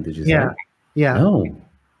domain, did you say? Yeah. No.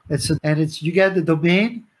 You get the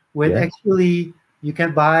domain with actually you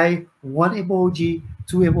can buy 1 emoji,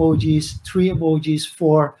 2 emojis, 3 emojis,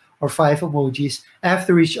 4 or 5 emojis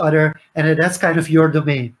after each other, and that's kind of your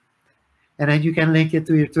domain. And then you can link it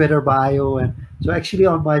to your Twitter bio. And so actually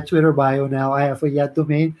on my Twitter bio now, I have a yet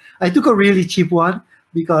domain. I took a really cheap one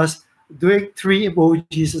because doing 3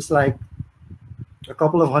 emojis is like a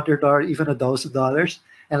couple of $100, even $1,000.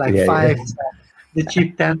 And like 5 the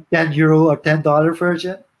cheap €10 or $10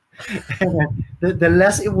 version. And then the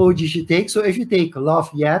less emojis you take. So if you take love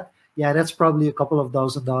yet, that's probably a couple of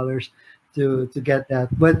 $1,000 to get that.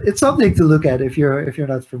 But it's something to look at if you're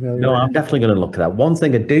not familiar. No, I'm definitely going to look at that. One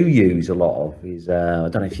thing I do use a lot of is I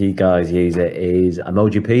don't know if you guys use it, is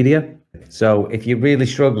Emojipedia. So if you're really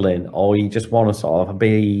struggling or you just want to sort of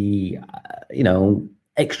be,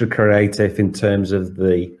 extra creative in terms of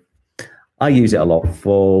I use it a lot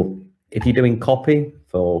for if you're doing copy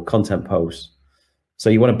for content posts. So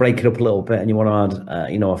you want to break it up a little bit and you want to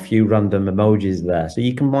add, a few random emojis there. So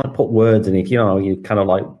you can like put words in. If you kind of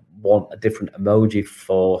like want a different emoji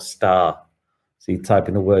for star. So you type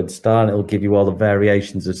in the word star and it'll give you all the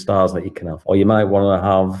variations of stars that you can have. Or you might want to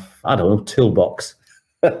have, I don't know, toolbox.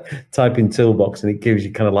 Type in toolbox and it gives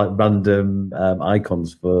you kind of like random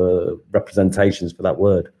icons for representations for that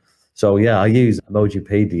word. So yeah, I use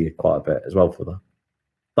Emojipedia quite a bit as well for that.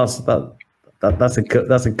 That's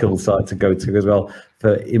a cool site to go to as well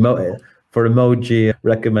for emoji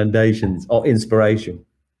recommendations or inspiration.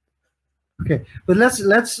 Okay, but let's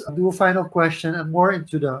do a final question and more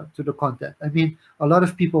into the content. I mean, a lot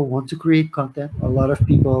of people want to create content. A lot of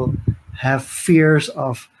people have fears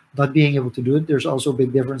of not being able to do it. There's also a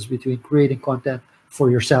big difference between creating content for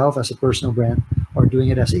yourself as a personal brand or doing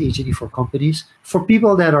it as an agency for companies. For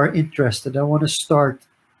people that are interested, I want to start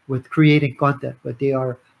with creating content, but they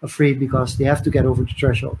are afraid because they have to get over the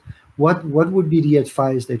threshold. What would be the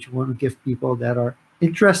advice that you want to give people that are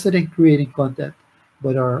interested in creating content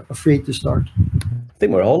but are afraid to start? I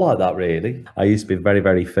think we're all like that, really. I used to be very,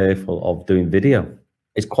 very fearful of doing video.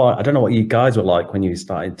 It's quite, I don't know what you guys were like when you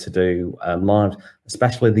started to do lives,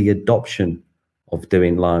 especially the adoption of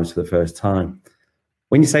doing lives for the first time.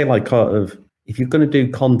 When you say like kind of, if you're going to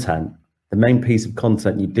do content, the main piece of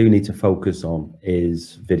content you do need to focus on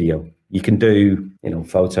is video. You can do,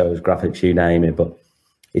 photos, graphics, you name it. But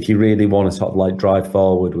if you really want to sort of like drive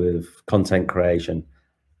forward with content creation,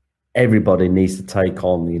 everybody needs to take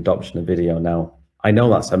on the adoption of video now. I know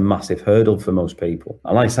that's a massive hurdle for most people.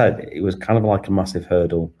 And like I said, it was kind of like a massive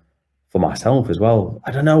hurdle for myself as well.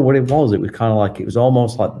 I don't know what it was. It was kind of like, it was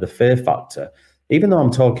almost like the fear factor. Even though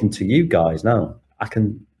I'm talking to you guys now, I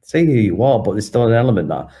can see who you are, but there's still an element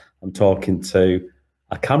that I'm talking to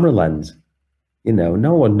a camera lens.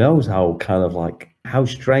 No one knows how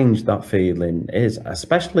strange that feeling is,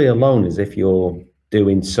 especially alone, as if you're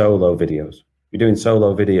doing solo videos. You're doing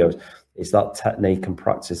solo videos. It's that technique and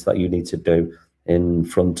practice that you need to do in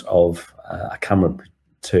front of a camera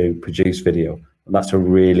to produce video. And that's a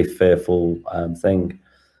really fearful thing.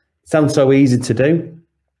 It sounds so easy to do.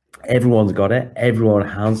 Everyone's got it. Everyone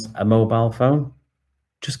has a mobile phone.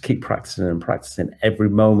 Just keep practicing and practicing every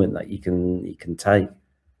moment that you can take.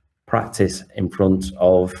 Practice in front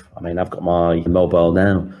of, I've got my mobile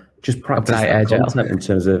now. Just practice content in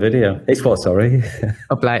terms of video. It's what, sorry?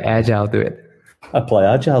 Apply Agile to it. Apply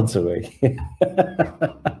Agile to it.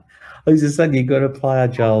 I was just saying, you've got to apply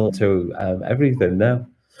Agile to everything now.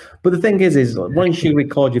 But the thing is once you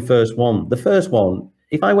record your first one,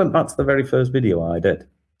 if I went back to the very first video I did,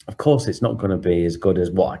 of course, it's not going to be as good as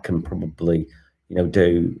what I can probably,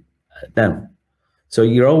 do now. So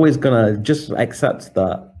you're always going to just accept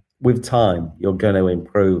that with time, you're going to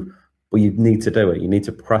improve, but you need to do it. You need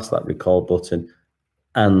to press that record button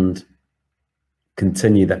and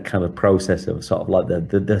continue that kind of process of sort of like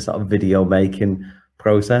the sort of video making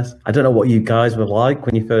process. I don't know what you guys were like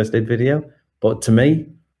when you first did video, but to me,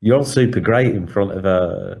 you're super great in front of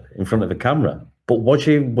a camera. But was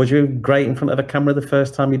you great in front of a camera the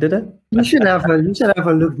first time you did it? You should have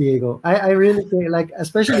a look, Diego. I really think, like,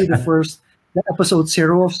 especially the episode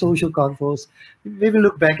 0 of Social Confoes. Maybe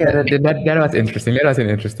look back at it. That was interesting.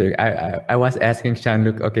 I was asking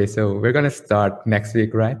Sean-Luc, okay, so we're gonna start next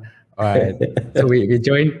week, right? All right. So we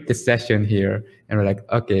joined the session here and we're like,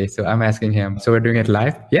 okay, so I'm asking him, so we're doing it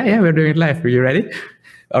live? Yeah, we're doing it live. Are you ready?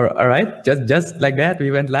 All right. Just like that,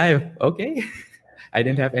 we went live. Okay. I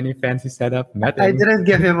didn't have any fancy setup, nothing. I didn't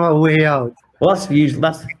give him a way out. Well, that's usually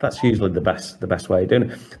the best way of doing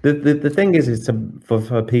it. The thing is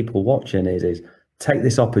for people watching is take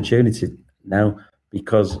this opportunity now,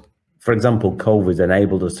 because, for example, COVID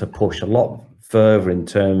enabled us to push a lot further in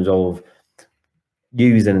terms of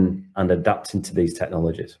using and adapting to these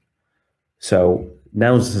technologies. So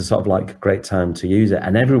now's a sort of like a great time to use it,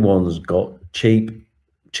 and everyone's got cheap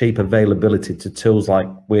availability to tools like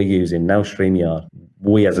we're using now. StreamYard.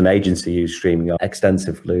 We as an agency use StreamYard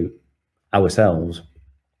extensively ourselves,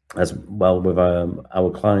 as well with our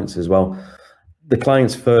clients as well. The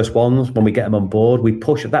clients' first ones, when we get them on board, we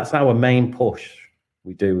push. That's our main push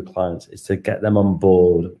we do with clients, is to get them on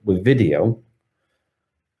board with video,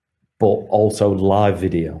 but also live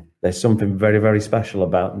video. There's something very, very special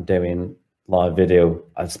about doing live video,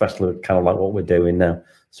 especially kind of like what we're doing now.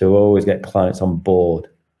 So we always get clients on board.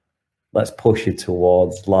 Let's push you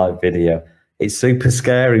towards live video. It's super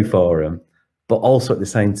scary for them, but also at the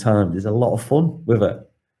same time, there's a lot of fun with it.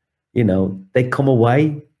 They come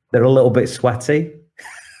away, they're a little bit sweaty,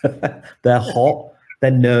 they're hot,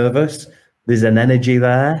 they're nervous, There's an energy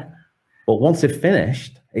there. But once they've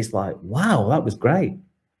finished, it's like, wow, that was great.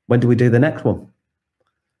 When do we do the next one?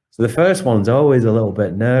 So the first one's always a little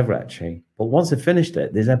bit nerve-wracking. But once they've finished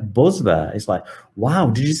it, there's a buzz there. It's like, wow,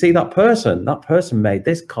 did you see that person? That person made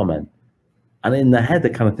this comment. And in their head,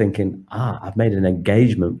 they're kind of thinking, I've made an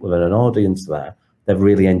engagement with an audience there. They've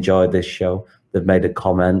really enjoyed this show. They've made a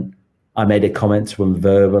comment. I made a comment to them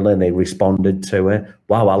verbally and they responded to it.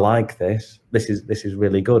 Wow, I like this. This is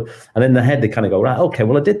really good. And in their head, they kind of go, right, okay,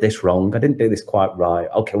 well, I did this wrong. I didn't do this quite right.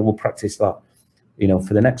 Okay, well, we'll practice that,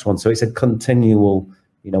 for the next one. So it's a continual,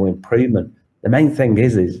 improvement. The main thing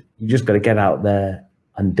is you just got to get out there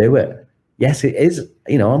and do it. Yes, it is,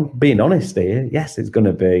 I'm being honest here. Yes, it's going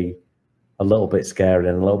to be a little bit scary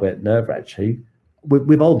and a little bit nerve-wracking.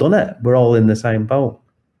 We've all done it. We're all in the same boat.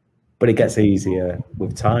 But it gets easier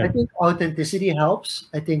with time. I think authenticity helps.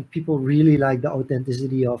 I think people really like the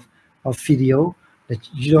authenticity of video, that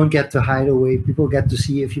you don't get to hide away. People get to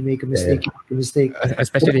see if you make a mistake, you make a mistake.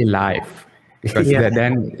 Especially live. Because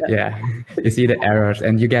then you see the errors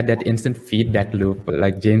and you get that instant feedback loop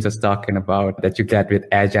like James was talking about, that you get with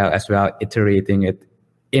Agile as well, iterating it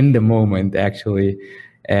in the moment actually.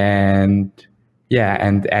 And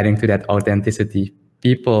adding to that authenticity,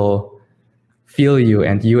 people feel you,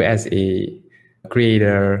 and you as a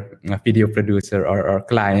creator, a video producer or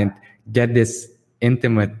client get this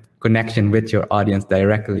intimate connection with your audience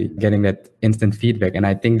directly, getting that instant feedback. And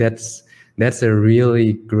I think that's a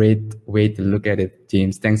really great way to look at it,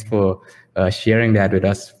 James. Thanks for sharing that with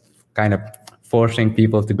us, kind of forcing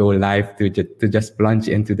people to go live, to just plunge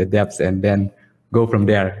into the depths and then go from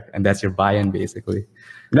there. And that's your buy-in, basically.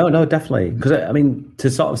 No, definitely. Because, to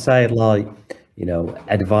sort of say, like,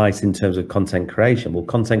 advice in terms of content creation. Well,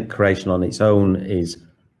 content creation on its own is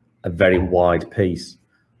a very wide piece.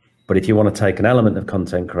 But if you want to take an element of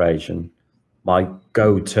content creation, my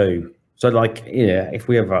go-to, so like, if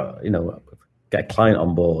we ever, get a client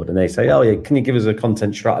on board and they say, oh yeah, can you give us a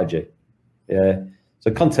content strategy? Yeah. So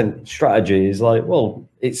content strategy is like, well,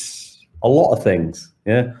 it's a lot of things.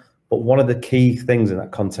 Yeah. But one of the key things in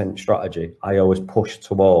that content strategy I always push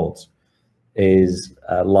towards is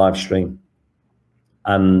live stream.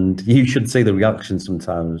 And you should see the reaction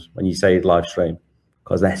sometimes when you say live stream,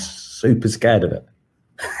 because they're super scared of it.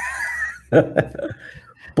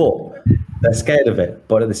 But they're scared of it.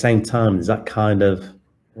 But at the same time, there's that kind of,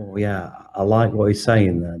 oh yeah, I like what he's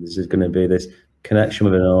saying there. This is going to be this connection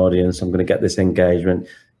with an audience. I'm going to get this engagement.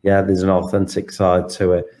 Yeah, there's an authentic side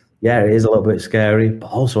to it. Yeah, it is a little bit scary, but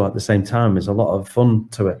also at the same time, there's a lot of fun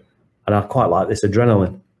to it. And I quite like this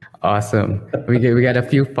adrenaline. Awesome. We got a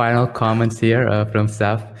few final comments here from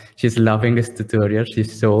Saf. She's loving this tutorial.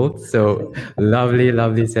 She's sold. So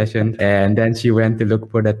lovely session. And then she went to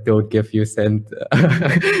look for that code GIF you sent,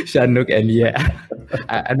 Shanuk. And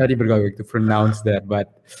I'm not even going to pronounce that.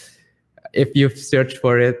 But if you've searched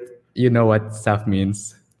for it, you know what Saf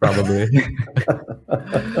means, probably.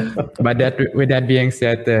 But with that being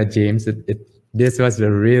said, James, this was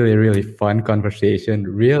a really, really fun conversation,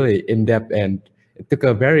 really in-depth, and it took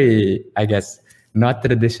a very, I guess, not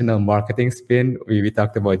traditional marketing spin. We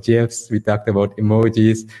talked about GIFs, we talked about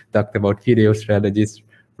emojis, talked about video strategies,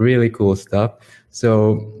 really cool stuff.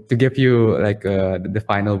 So to give you like the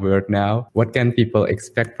final word now, what can people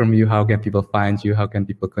expect from you? How can people find you? How can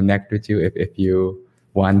people connect with you if you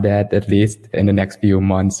want that, at least in the next few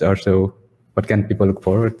months or so? What can people look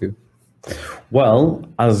forward to? Well,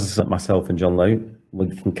 as myself and John Luke, we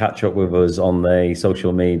can catch up with us on the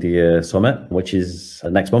social media summit, which is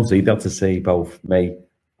next month. So you'll be able to see both me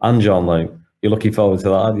and John Luke. You're looking forward to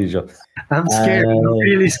that, aren't you, John? I'm scared. I'm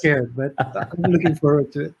really scared, but I'm looking forward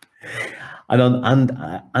to it.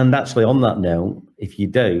 And actually, on that note, if you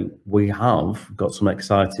do, we have got some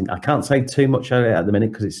exciting. I can't say too much of it at the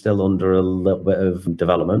minute because it's still under a little bit of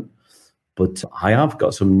development. But I have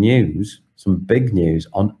got some news, some big news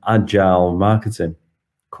on Agile marketing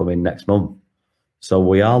coming next month. So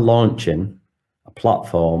we are launching a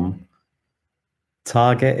platform.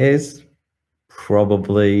 Target is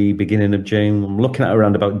probably beginning of June. I'm looking at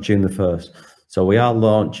around about June the 1st. So we are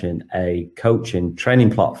launching a coaching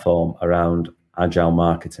training platform around Agile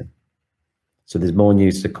marketing. So there's more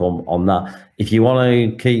news to come on that. If you want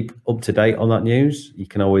to keep up to date on that news, you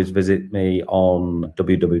can always visit me on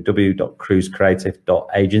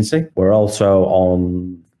www.cruisecreative.agency. We're also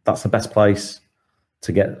on, that's the best place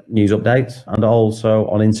to get news updates, and also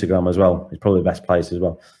on Instagram as well. It's probably the best place as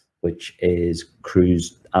well, which is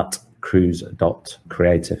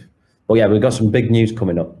cruise.creative. But yeah, we've got some big news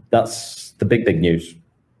coming up. That's the big news.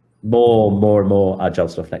 More and more Agile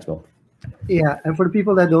stuff next month. Yeah, and for the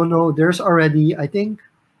people that don't know, there's already, I think,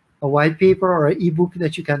 a white paper or an ebook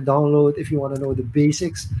that you can download if you want to know the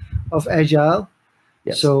basics of Agile.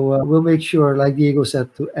 Yes. So we'll make sure, like Diego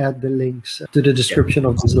said, to add the links to the description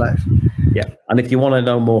of this live. Yeah. And if you want to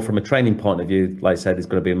know more from a training point of view, like I said, there's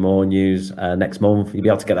going to be more news next month. You'll be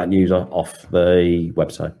able to get that news off the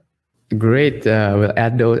website. Great. We'll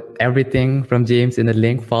add everything from James in the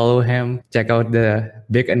link. Follow him. Check out the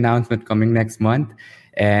big announcement coming next month.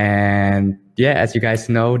 And yeah, as you guys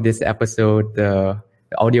know, this episode, the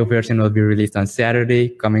audio version will be released on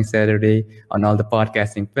coming Saturday on all the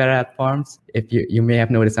podcasting platforms. If you may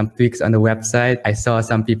have noticed some tweaks on the website. I saw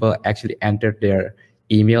some people actually entered their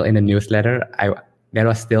email in the newsletter. That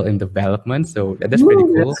was still in development, so that's pretty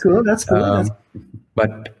cool. That's cool.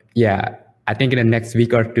 But yeah, I think in the next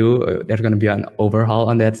week or two, there's going to be an overhaul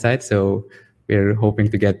on that site. So we're hoping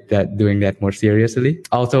to get doing that more seriously.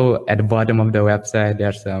 Also, at the bottom of the website,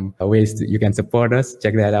 there's some ways you can support us.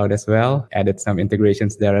 Check that out as well. Added some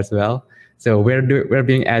integrations there as well. So we're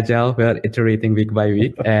being agile. We're iterating week by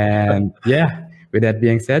week. And yeah, with that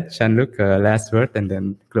being said, Jean-Luc, last word and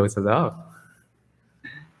then close us out.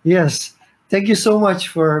 Yes. Thank you so much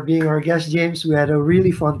for being our guest, James. We had a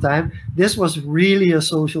really fun time. This was really a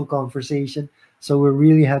social conversation. So we're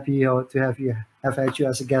really happy to have had you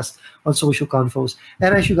as a guest on Social Confoes.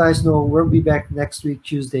 And as you guys know, we'll be back next week,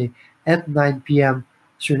 Tuesday at 9 p.m.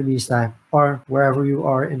 Surinamese time, or wherever you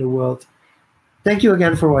are in the world. Thank you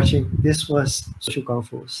again for watching. This was Social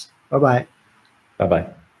Confoes. Bye-bye.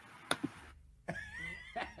 Bye-bye.